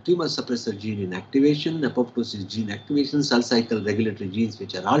the tumor suppressor gene inactivation, apoptosis gene activation, cell cycle regulatory genes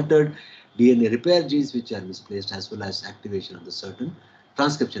which are altered, DNA repair genes which are misplaced, as well as activation of the certain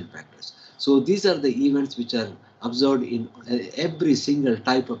transcription factors. So these are the events which are observed in every single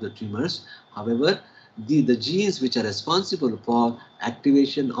type of the tumors. However, the genes which are responsible for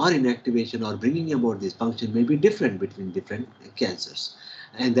activation or inactivation or bringing about this function may be different between different cancers.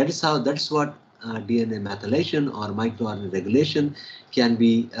 And that's what DNA methylation or microRNA regulation can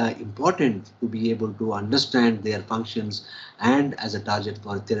be important to be able to understand their functions and as a target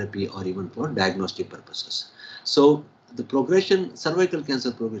for therapy or even for diagnostic purposes. So the cervical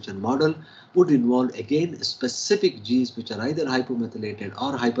cancer progression model would involve again specific genes which are either hypomethylated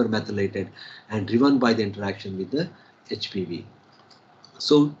or hypermethylated and driven by the interaction with the HPV.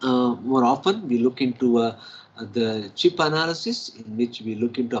 So more often we look into the chip analysis, in which we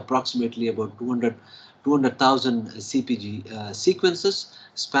look into approximately about 200,000 CPG sequences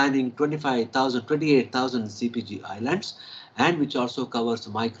spanning 28,000 CPG islands, and which also covers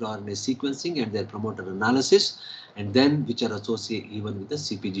microRNA sequencing and their promoter analysis, and then which are associated even with the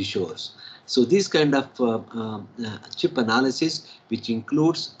CPG shores. So these kind of chip analysis, which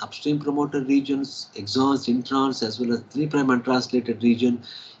includes upstream promoter regions, exons, introns, as well as 3' untranslated region,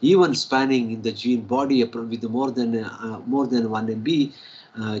 even spanning in the gene body with more than 1 MB,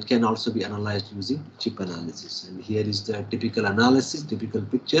 it can also be analyzed using chip analysis. And here is the typical analysis, typical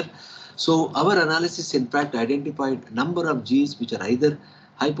picture. So our analysis in fact identified a number of genes which are either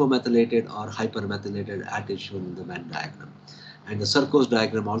hypomethylated or hypermethylated, as shown in the Venn diagram. And the Sarko's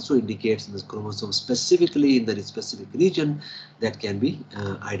diagram also indicates in the chromosome specifically in the specific region that can be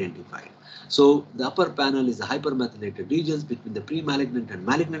identified. So the upper panel is the hypermethylated regions between the pre-malignant and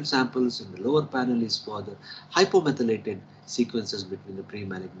malignant samples, and the lower panel is for the hypomethylated sequences between the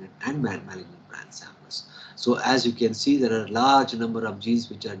pre-malignant and malignant brand samples. So as you can see, there are a large number of genes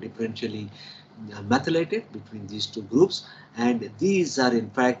which are differentially methylated between these two groups, and these are in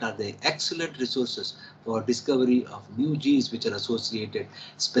fact are the excellent resources for discovery of new genes which are associated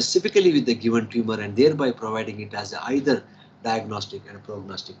specifically with the given tumor, and thereby providing it as either diagnostic and a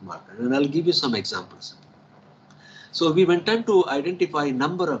prognostic marker. And I'll give you some examples. So we went on to identify a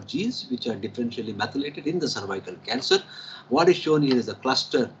number of genes which are differentially methylated in the cervical cancer. What is shown here is a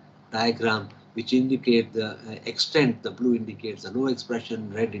cluster diagram which indicate the extent. The blue indicates the low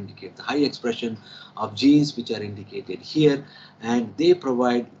expression, red indicates the high expression of genes which are indicated here, and they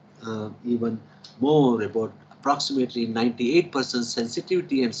provide even more, about approximately 98%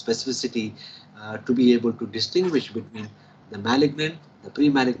 sensitivity and specificity to be able to distinguish between the malignant, the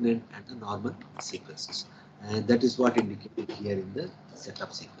pre-malignant, and the normal sequences. And that is what indicated here in the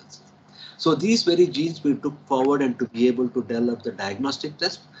setup sequences. So these very genes we took forward and to be able to develop the diagnostic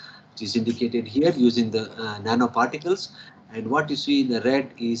test, which is indicated here using the nanoparticles. And what you see in the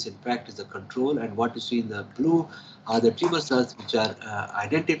red is in fact is the control, and what you see in the blue are the tumor cells which are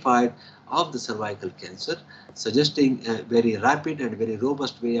identified of the cervical cancer, suggesting a very rapid and very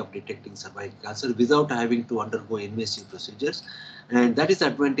robust way of detecting cervical cancer without having to undergo invasive procedures. And that is the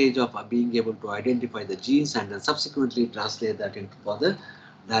advantage of being able to identify the genes and then subsequently translate that into for the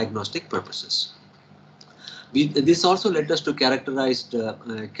diagnostic purposes. This also led us to characterize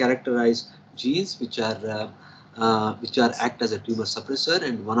genes which are act as a tumor suppressor,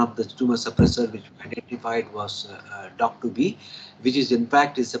 and one of the tumor suppressor which we identified was DOCK2B, which is in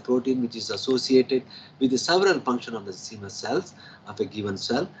fact is a protein which is associated with the several function of the tumor cells of a given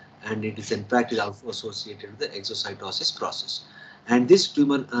cell, and it is in fact is also associated with the exocytosis process. And this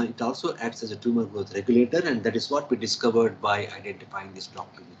tumor, it also acts as a tumor growth regulator, and that is what we discovered by identifying this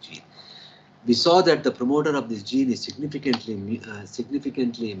DOCK2B gene. We saw that the promoter of this gene is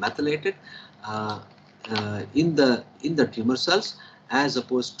significantly methylated in the tumor cells, as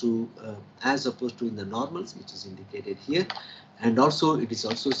opposed to in the normals, which is indicated here, and also it is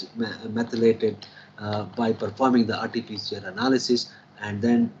also methylated by performing the RT-PCR analysis, and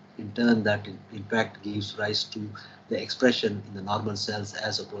then in turn that in fact gives rise to the expression in the normal cells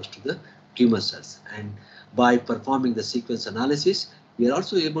as opposed to the tumor cells. And by performing the sequence analysis, we are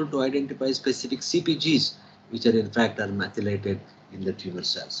also able to identify specific CPGs which are in fact are methylated in the tumor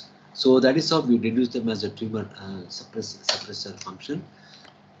cells. So that is how we deduce them as a tumor suppressor function.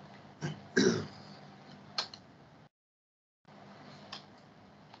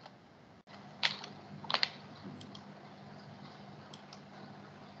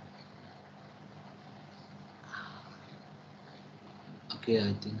 Okay,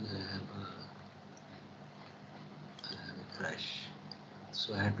 I think I have a crash.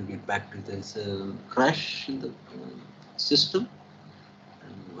 So I have to get back to this crash in the system.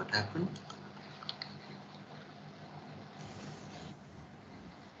 And what happened?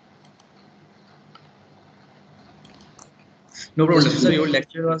 No problem, sir. Your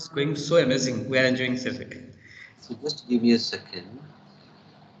lecture was going so amazing. We are enjoying it. So just give me a second.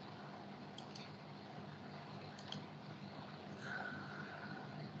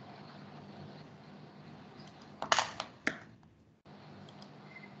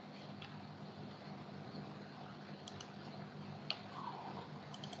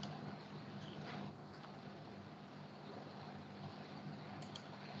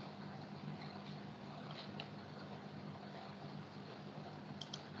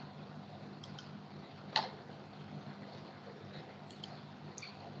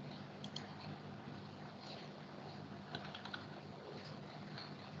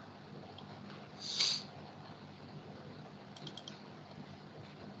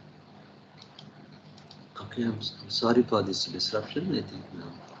 Okay, I'm sorry for this disruption. I think now.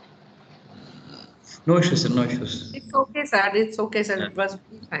 No issues, sir. No issues. It's okay, sir. It's okay, sir. It was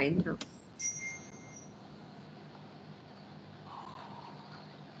fine.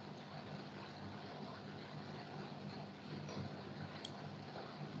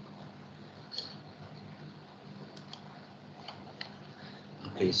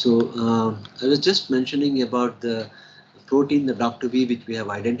 Okay, so I was just mentioning about the protein, the DOCK2B, which we have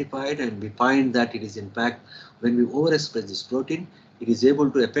identified, and we find that it is in fact, when we overexpress this protein, it is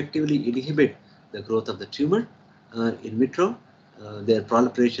able to effectively inhibit the growth of the tumor in vitro. Their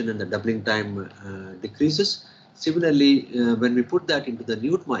proliferation and the doubling time decreases. Similarly, when we put that into the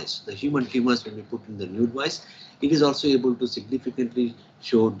nude mice, the human tumors, when we put in the nude mice, it is also able to significantly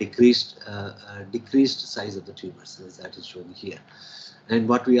show decreased size of the tumors, as that is shown here. And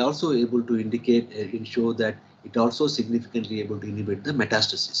what we also able to indicate and show that it also significantly able to inhibit the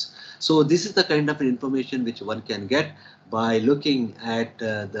metastasis. So this is the kind of information which one can get by looking at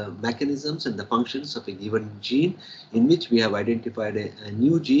the mechanisms and the functions of a given gene, in which we have identified a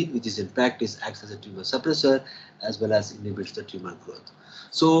new gene which is in fact acts as a tumor suppressor as well as inhibits the tumor growth.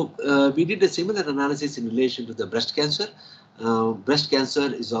 So we did a similar analysis in relation to the breast cancer. Breast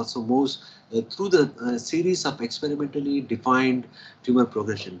cancer is also most through the series of experimentally defined tumor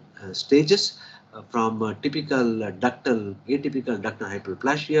progression stages, from typical ductal, atypical ductal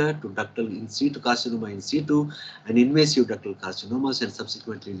hyperplasia to ductal in situ carcinoma in situ and invasive ductal carcinomas, and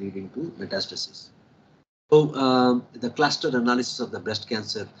subsequently leading to metastasis. So the cluster analysis of the breast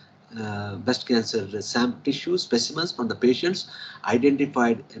cancer tissue specimens from the patients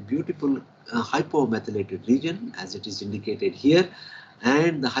identified a beautiful hypomethylated region, as it is indicated here,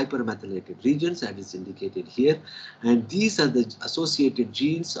 and the hypermethylated regions, as is indicated here. And these are the associated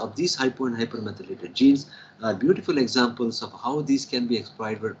genes of these hypo and hypermethylated genes are beautiful examples of how these can be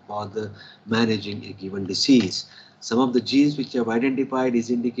exploited for the managing a given disease. Some of the genes which I have identified is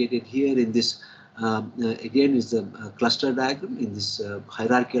indicated here in this. Again, is the cluster diagram, in this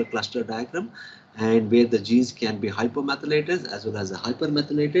hierarchical cluster diagram, and where the genes can be hypomethylated as well as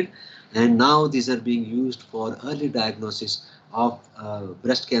hypermethylated. And now these are being used for early diagnosis of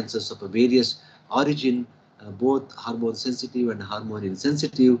breast cancers of a various origin, both hormone sensitive and hormone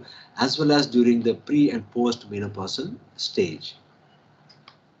insensitive, as well as during the pre and post menopausal stage.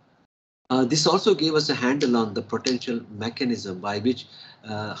 This also gave us a handle on the potential mechanism by which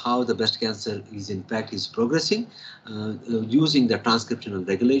how the breast cancer is in fact is progressing using the transcriptional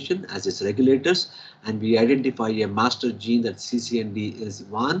regulation as its regulators, and we identify a master gene that CCND is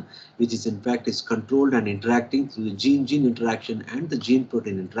one, which is in fact is controlled and interacting through the gene-gene interaction and the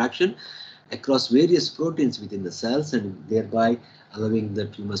gene-protein interaction across various proteins within the cells, and thereby allowing the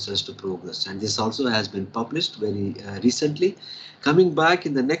tumor cells to progress. And this also has been published very recently. Coming back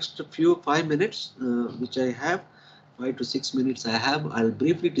in the next 5 minutes, which I have, 5 to 6 minutes I have, I'll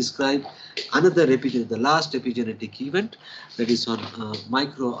briefly describe another the last epigenetic event, that is on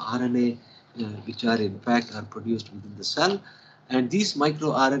microRNA, which are in fact are produced within the cell. And these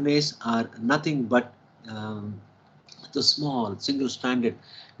microRNAs are nothing but the small single-stranded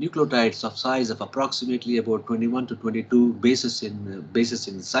nucleotides of size of approximately about 21 to 22 bases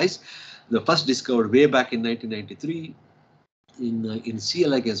in size. The first discovered way back in 1993 in C.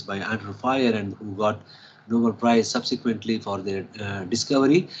 elegans by Andrew Fire, and who got Nobel Prize subsequently for their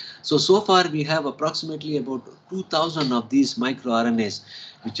discovery. So far we have approximately about 2,000 of these microRNAs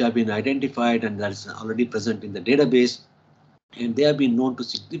which have been identified, and that is already present in the database. And they have been known to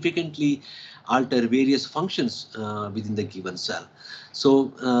significantly alter various functions within the given cell.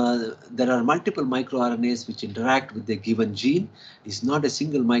 So there are multiple microRNAs which interact with the given gene. It's not a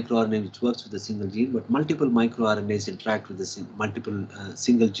single microRNA which works with a single gene, but multiple microRNAs interact with the multiple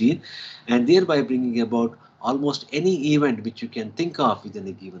single gene, and thereby bringing about almost any event which you can think of within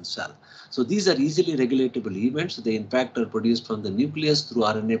a given cell. So these are easily regulatable events. They in fact are produced from the nucleus through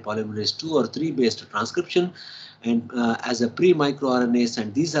RNA polymerase 2 or 3 based transcription, and as a pre-microRNAs,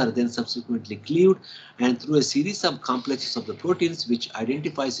 and these are then subsequently cleaved and through a series of complexes of the proteins which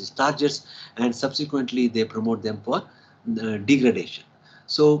identifies its targets, and subsequently they promote them for degradation.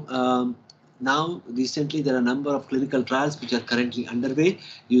 So now recently there are a number of clinical trials which are currently underway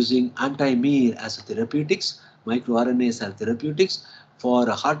using anti-MER as therapeutics, microRNAs as therapeutics for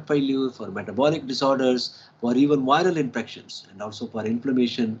heart failure, for metabolic disorders, for even viral infections, and also for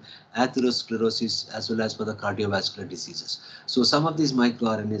inflammation, atherosclerosis, as well as for the cardiovascular diseases. So some of these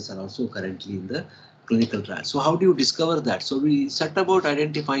microRNAs are also currently in the clinical trial. So how do you discover that? So we set about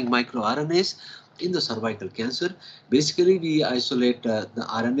identifying microRNAs in the cervical cancer. Basically, we isolate the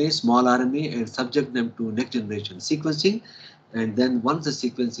RNA, small RNA, and subject them to next generation sequencing. And then once the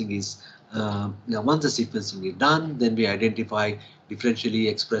sequencing is done, then we identify differentially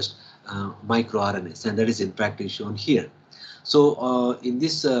expressed microRNAs, and that is in fact is shown here. So in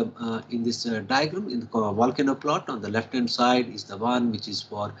this diagram, in the volcano plot, on the left hand side is the one which is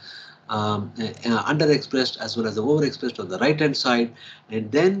for underexpressed as well as the overexpressed on the right hand side,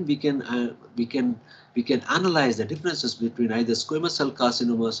 and then we can analyze the differences between either squamous cell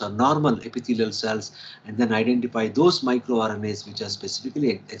carcinomas or normal epithelial cells, and then identify those microRNAs which are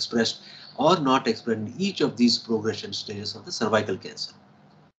specifically expressed or not expressed in each of these progression stages of the cervical cancer.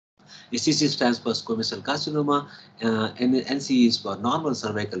 SCC stands for squamous cell carcinoma, NC is for normal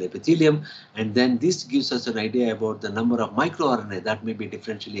cervical epithelium, and then this gives us an idea about the number of microRNA that may be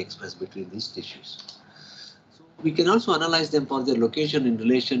differentially expressed between these tissues. So we can also analyze them for their location in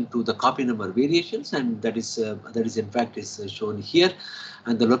relation to the copy number variations, and that is in fact shown here.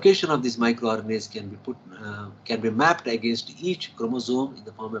 And the location of these microRNAs can be mapped against each chromosome in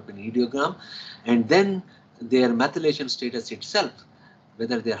the form of an ideogram, and then their methylation status itself,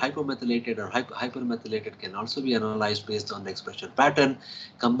 whether they are hypomethylated or hypermethylated, can also be analyzed based on the expression pattern,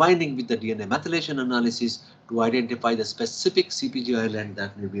 combining with the DNA methylation analysis to identify the specific CPG island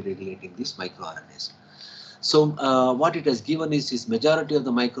that may be regulating these microRNAs. So what it has given is majority of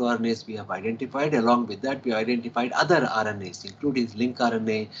the microRNAs we have identified. Along with that, we identified other RNAs, including link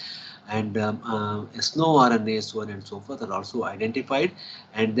RNA and SNO RNA, so on and so forth, are also identified.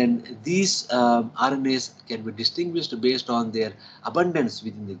 And then these RNAs can be distinguished based on their abundance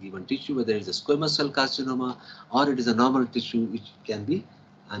within the given tissue, whether it is a squamous cell carcinoma or it is a normal tissue, which can be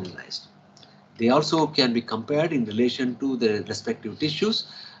analyzed. They also can be compared in relation to the respective tissues,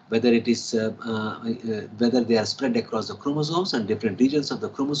 whether it is whether they are spread across the chromosomes and different regions of the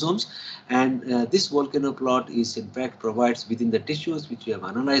chromosomes. And this volcano plot is in fact provides within the tissues which we have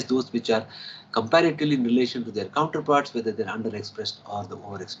analyzed those which are comparatively in relation to their counterparts, whether they are underexpressed or the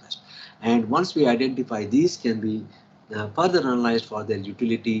overexpressed. And once we identify these, can be further analyzed for their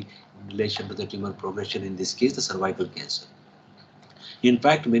utility in relation to the tumor progression, in this case the cervical cancer. In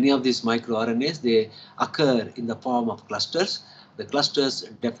fact, many of these microRNAs, they occur in the form of clusters. The clusters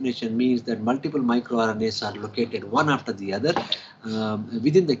definition means that multiple microRNAs are located one after the other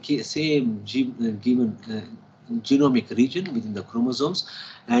within the same given genomic region within the chromosomes,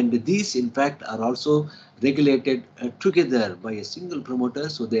 and these in fact are also regulated together by a single promoter,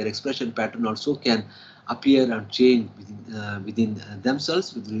 so their expression pattern also can appear and change within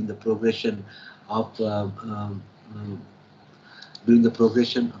themselves during the progression of during the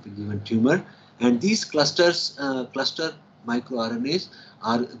progression of a given tumor. And these cluster microRNAs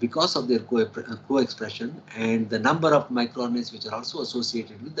are, because of their co-expression and the number of microRNAs which are also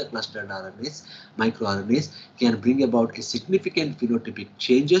associated with the clustered microRNAs, can bring about a significant phenotypic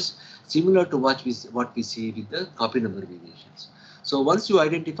changes similar to what we see with the copy number variations. So once you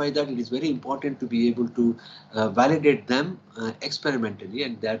identify that, it is very important to be able to validate them experimentally,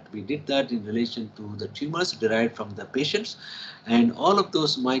 and that we did that in relation to the tumors derived from the patients, and all of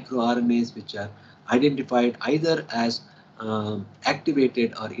those microRNAs which are identified either as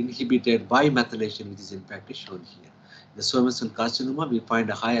activated or inhibited by methylation, which is in fact shown here. The squamous cell carcinoma, we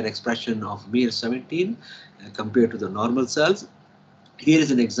find a higher expression of MIR17 compared to the normal cells. Here is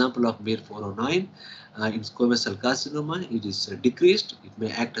an example of MIR409. In squamous cell carcinoma, it is decreased. It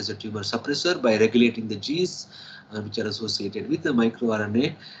may act as a tumor suppressor by regulating the genes which are associated with the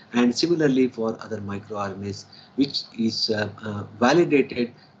microRNA, and similarly for other microRNAs, which is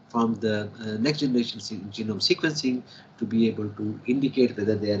validated from the next generation genome sequencing to be able to indicate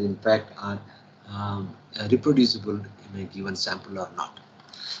whether they are in fact reproducible in a given sample or not.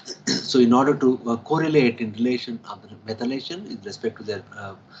 So in order to correlate in relation of the methylation in respect to their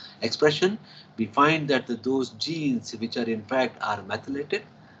expression, we find that those genes which are in fact are methylated,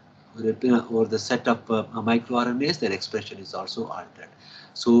 or the set of microRNAs, their expression is also altered.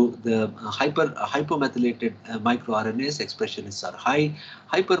 So the hypomethylated microRNAs expressions are high,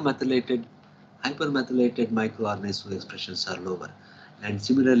 hypermethylated microRNAs whose expressions are lower. And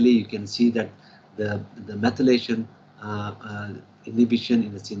similarly, you can see that the methylation inhibition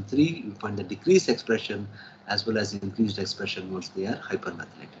in the SYN3, you find the decreased expression as well as increased expression once they are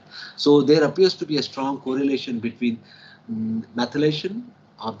hypermethylated. So there appears to be a strong correlation between methylation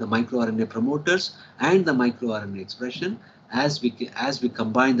of the microRNA promoters and the microRNA expression as we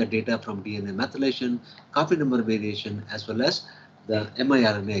combine the data from DNA methylation, copy number variation, as well as the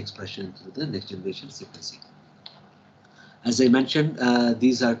miRNA expression through the next generation sequencing. As I mentioned,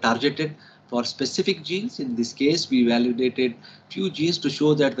 these are targeted for specific genes. In this case, we validated few genes to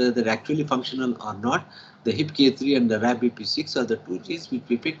show that whether they're actually functional or not. The HIPK3 and the RABP6 are the two genes which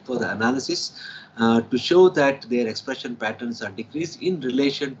we picked for the analysis to show that their expression patterns are decreased in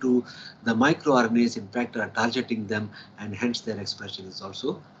relation to the microRNAs in fact are targeting them, and hence their expression is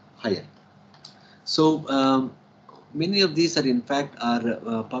also higher. So many of these are in fact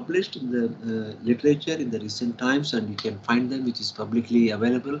are published in the literature in the recent times, and you can find them, which is publicly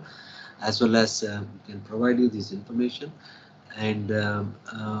available, as well as we can provide you this information. And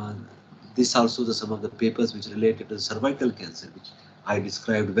this also some of the papers which related to cervical cancer, which I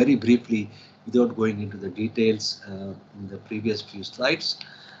described very briefly without going into the details in the previous few slides.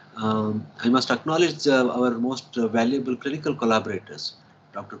 I must acknowledge our most valuable clinical collaborators,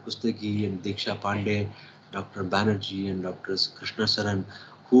 Dr. Kustagi and Diksha Pandey, Dr. Banerjee and Dr. Krishna Saran,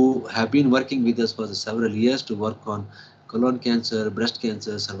 who have been working with us for several years to work on colon cancer, breast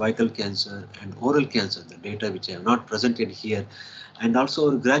cancer, cervical cancer, and oral cancer, the data which I have not presented here, and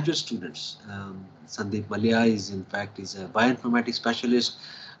also our graduate students. Sandeep Malia is a bioinformatics specialist.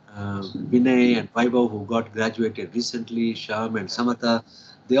 Vinay and Vaibhav, who got graduated recently, Sham and Samata,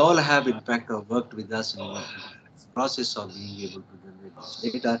 they all have in fact worked with us in the process of being able to generate this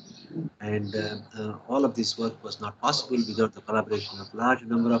data. And all of this work was not possible without the collaboration of large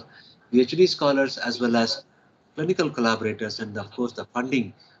number of PhD scholars as well as clinical collaborators, and of course the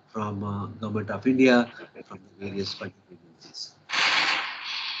funding from Government of India, from the various funding agencies.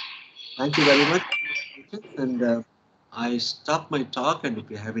 Thank you very much. And I stop my talk, and if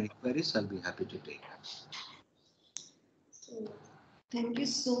you have any queries, I'll be happy to take. Thank you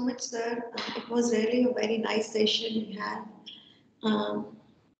so much, sir. It was really a very nice session we had.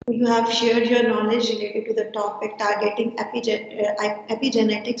 You have shared your knowledge related to the topic targeting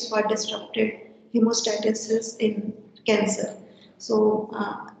epigenetics for disrupted hemostasis in cancer. So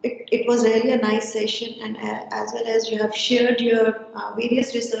it was really a nice session, and as well as you have shared your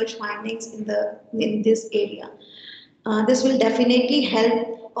various research findings in this area. This will definitely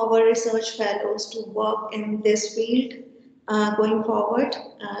help our research fellows to work in this field going forward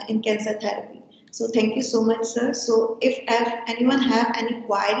in cancer therapy. So thank you so much, sir. So if anyone have any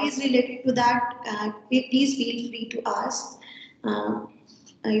queries related to that, please feel free to ask.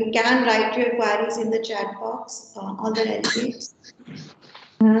 You can write your queries in the chat box, all the delegates.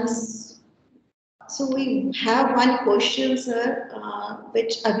 So we have one question, sir,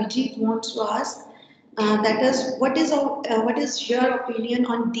 which Abhijit wants to ask. That is, what is your opinion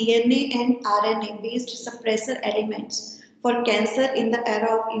on DNA and RNA-based suppressor elements for cancer in the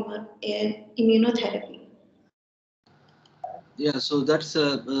era of immunotherapy? Yeah, so that's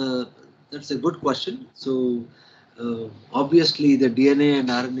a good question. So obviously, the DNA and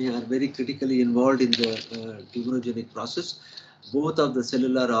RNA are very critically involved in the immunogenic process, both of the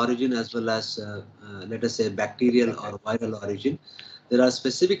cellular origin as well as let us say bacterial or viral origin. There are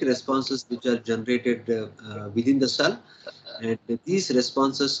specific responses which are generated within the cell, and these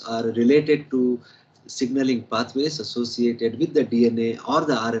responses are related to signaling pathways associated with the DNA or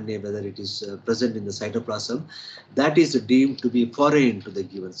the RNA, whether it is present in the cytoplasm, that is deemed to be foreign to the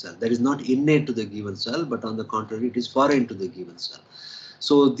given cell. That is not innate to the given cell, but on the contrary, it is foreign to the given cell.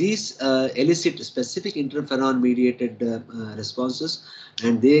 So these elicit specific interferon mediated responses,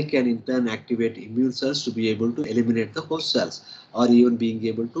 and they can in turn activate immune cells to be able to eliminate the host cells, or even being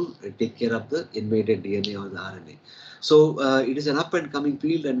able to take care of the invaded DNA or the RNA. So it is an up and coming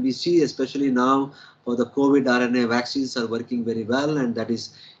field, and we see especially now for the COVID RNA vaccines are working very well, and that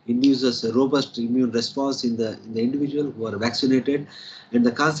is induces a robust immune response in the individual who are vaccinated. And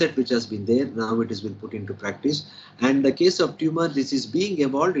the concept which has been there, now it has been put into practice. And the case of tumor, this is being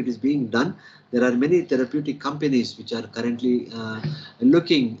evolved, it is being done. There are many therapeutic companies which are currently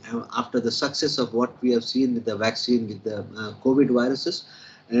looking after the success of what we have seen with the vaccine, with the COVID viruses.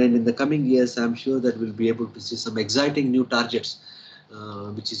 And in the coming years, I'm sure that we'll be able to see some exciting new targets,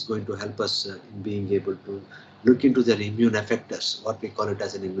 which is going to help us in being able to look into their immune effectors, what we call it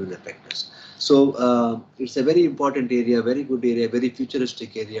as an immune effectors. So it's a very important area, very good area, very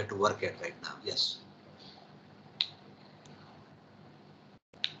futuristic area to work at right now. Yes.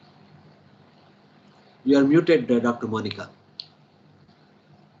 You are muted, Dr. Monica.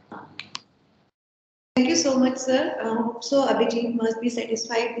 Thank you so much, sir. So Abhijit must be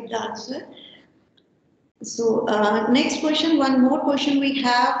satisfied with the answer. So next question, one more question we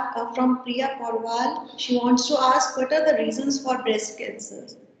have from Priya Korwal. She wants to ask, what are the reasons for breast cancer?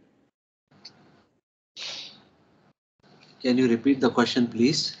 Can you repeat the question,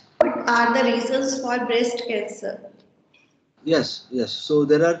 please? What are the reasons for breast cancer? Yes, yes. So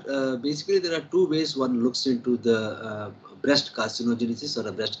there are basically there are two ways one looks into the breast carcinogenesis or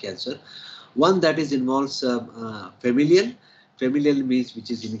a breast cancer. One that is involves familial. Familial means which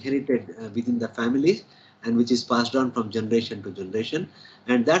is inherited within the family and which is passed on from generation to generation,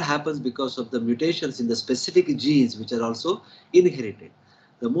 and that happens because of the mutations in the specific genes which are also inherited.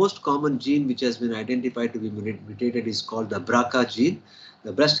 The most common gene which has been identified to be mutated is called the BRCA gene,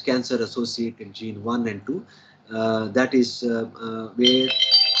 the breast cancer associated gene 1 and 2. That is where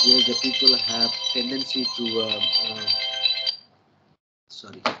the people have tendency to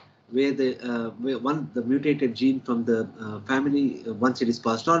where the mutated gene from the family, once it is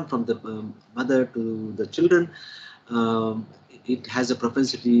passed on from the mother to the children, it has a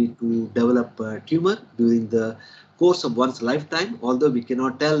propensity to develop a tumor during the course of one's lifetime. Although we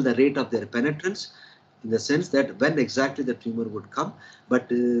cannot tell the rate of their penetrance, in the sense that when exactly the tumor would come, but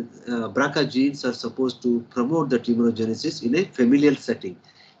BRCA genes are supposed to promote the tumorigenesis in a familial setting.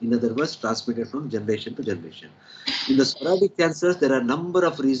 In other words, transmitted from generation to generation. In the sporadic cancers, there are a number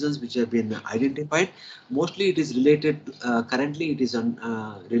of reasons which have been identified. Mostly it is related, currently it is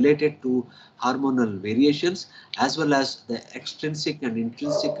related to hormonal variations as well as the extrinsic and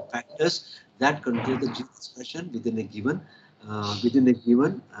intrinsic factors that control the gene expression within a given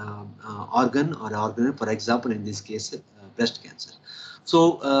organ or organ, for example, in this case, breast cancer.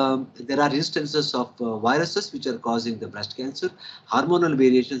 So there are instances of viruses which are causing the breast cancer, hormonal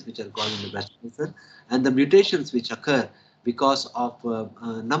variations which are causing the breast cancer, and the mutations which occur because of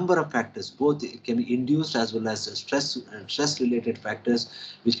a number of factors, both can be induced as well as stress-related factors,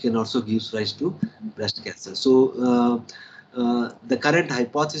 which can also give rise to breast cancer. So the current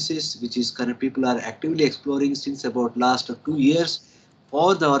hypothesis, which is current people are actively exploring since about last 2 years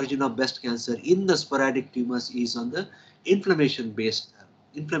for the origin of breast cancer in the sporadic tumors, is on the inflammation-based,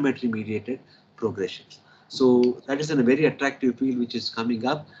 inflammatory mediated progression. So that is a very attractive field which is coming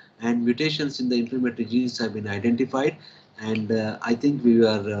up, and mutations in the inflammatory genes have been identified, and I think we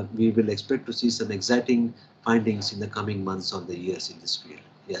will expect to see some exciting findings in the coming months or the years in this field.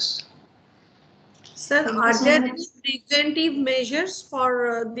 Yes. Sir, are there any preventive measures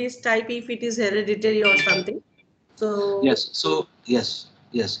for this type if it is hereditary or something? So yes. So yes.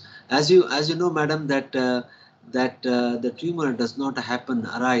 As you know, madam, that the tumor does not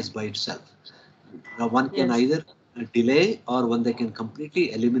arise by itself. One can yes. either delay or one that can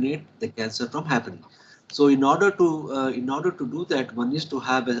completely eliminate the cancer from happening. So in order to do that, one needs to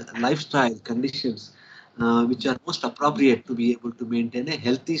have a lifestyle conditions which are most appropriate to be able to maintain a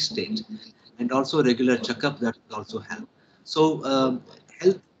healthy state, and also regular checkup that will also help. So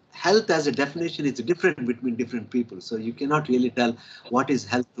health as a definition is different between different people. So you cannot really tell what is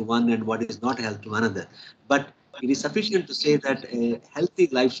health to one and what is not health to another. But it is sufficient to say that a healthy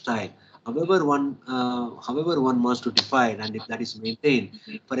lifestyle, however one wants to define, and if that is maintained,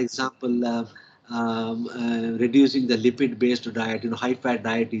 for example, reducing the lipid-based diet, high-fat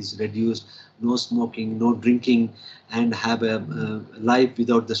diet is reduced, no smoking, no drinking, and have a life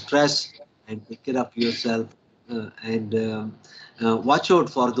without the stress, and take care of yourself, and watch out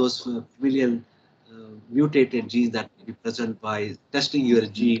for those familial mutated genes that may be present by testing your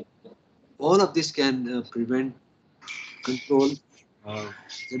gene. All of this can prevent, control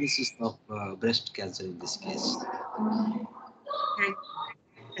genesis of breast cancer in this case.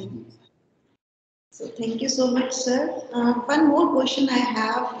 Thank you. So thank you so much, sir. One more question I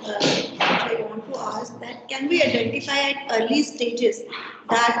have, which I want to ask: that can we identify at early stages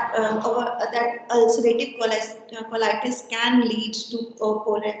that that ulcerative colitis can lead to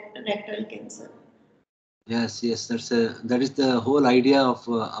colorectal cancer? Yes, that is the whole idea of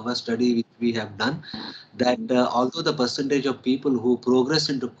our study which we have done. That although the percentage of people who progress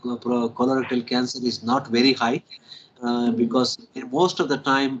into colorectal cancer is not very high, because most of the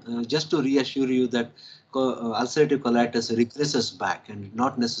time, just to reassure you that ulcerative colitis regresses back and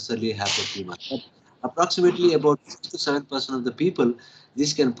not necessarily have the tumor. But approximately about 6 to 7% of the people,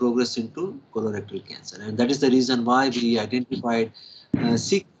 this can progress into colorectal cancer, and that is the reason why we identified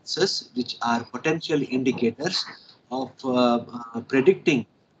sequences which are potential indicators of predicting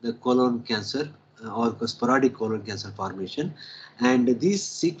the colon cancer or sporadic colon cancer formation, and these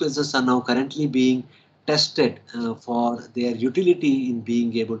sequences are now currently being tested for their utility in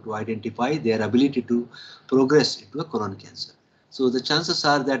being able to identify their ability to progress into a colon cancer. So the chances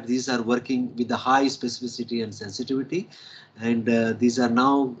are that these are working with the high specificity and sensitivity, and these are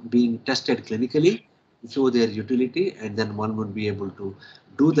now being tested clinically to show their utility, and then one would be able to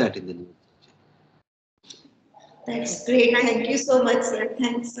do that in the near future. That's great. Thank you so much, sir.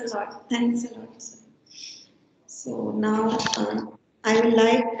 Thanks a lot. Thanks a lot, sir. So now I would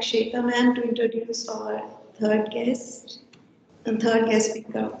like Shekha ma'am to introduce our third guest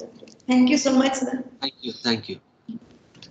speaker of the day. Thank you so much, sir. Thank you.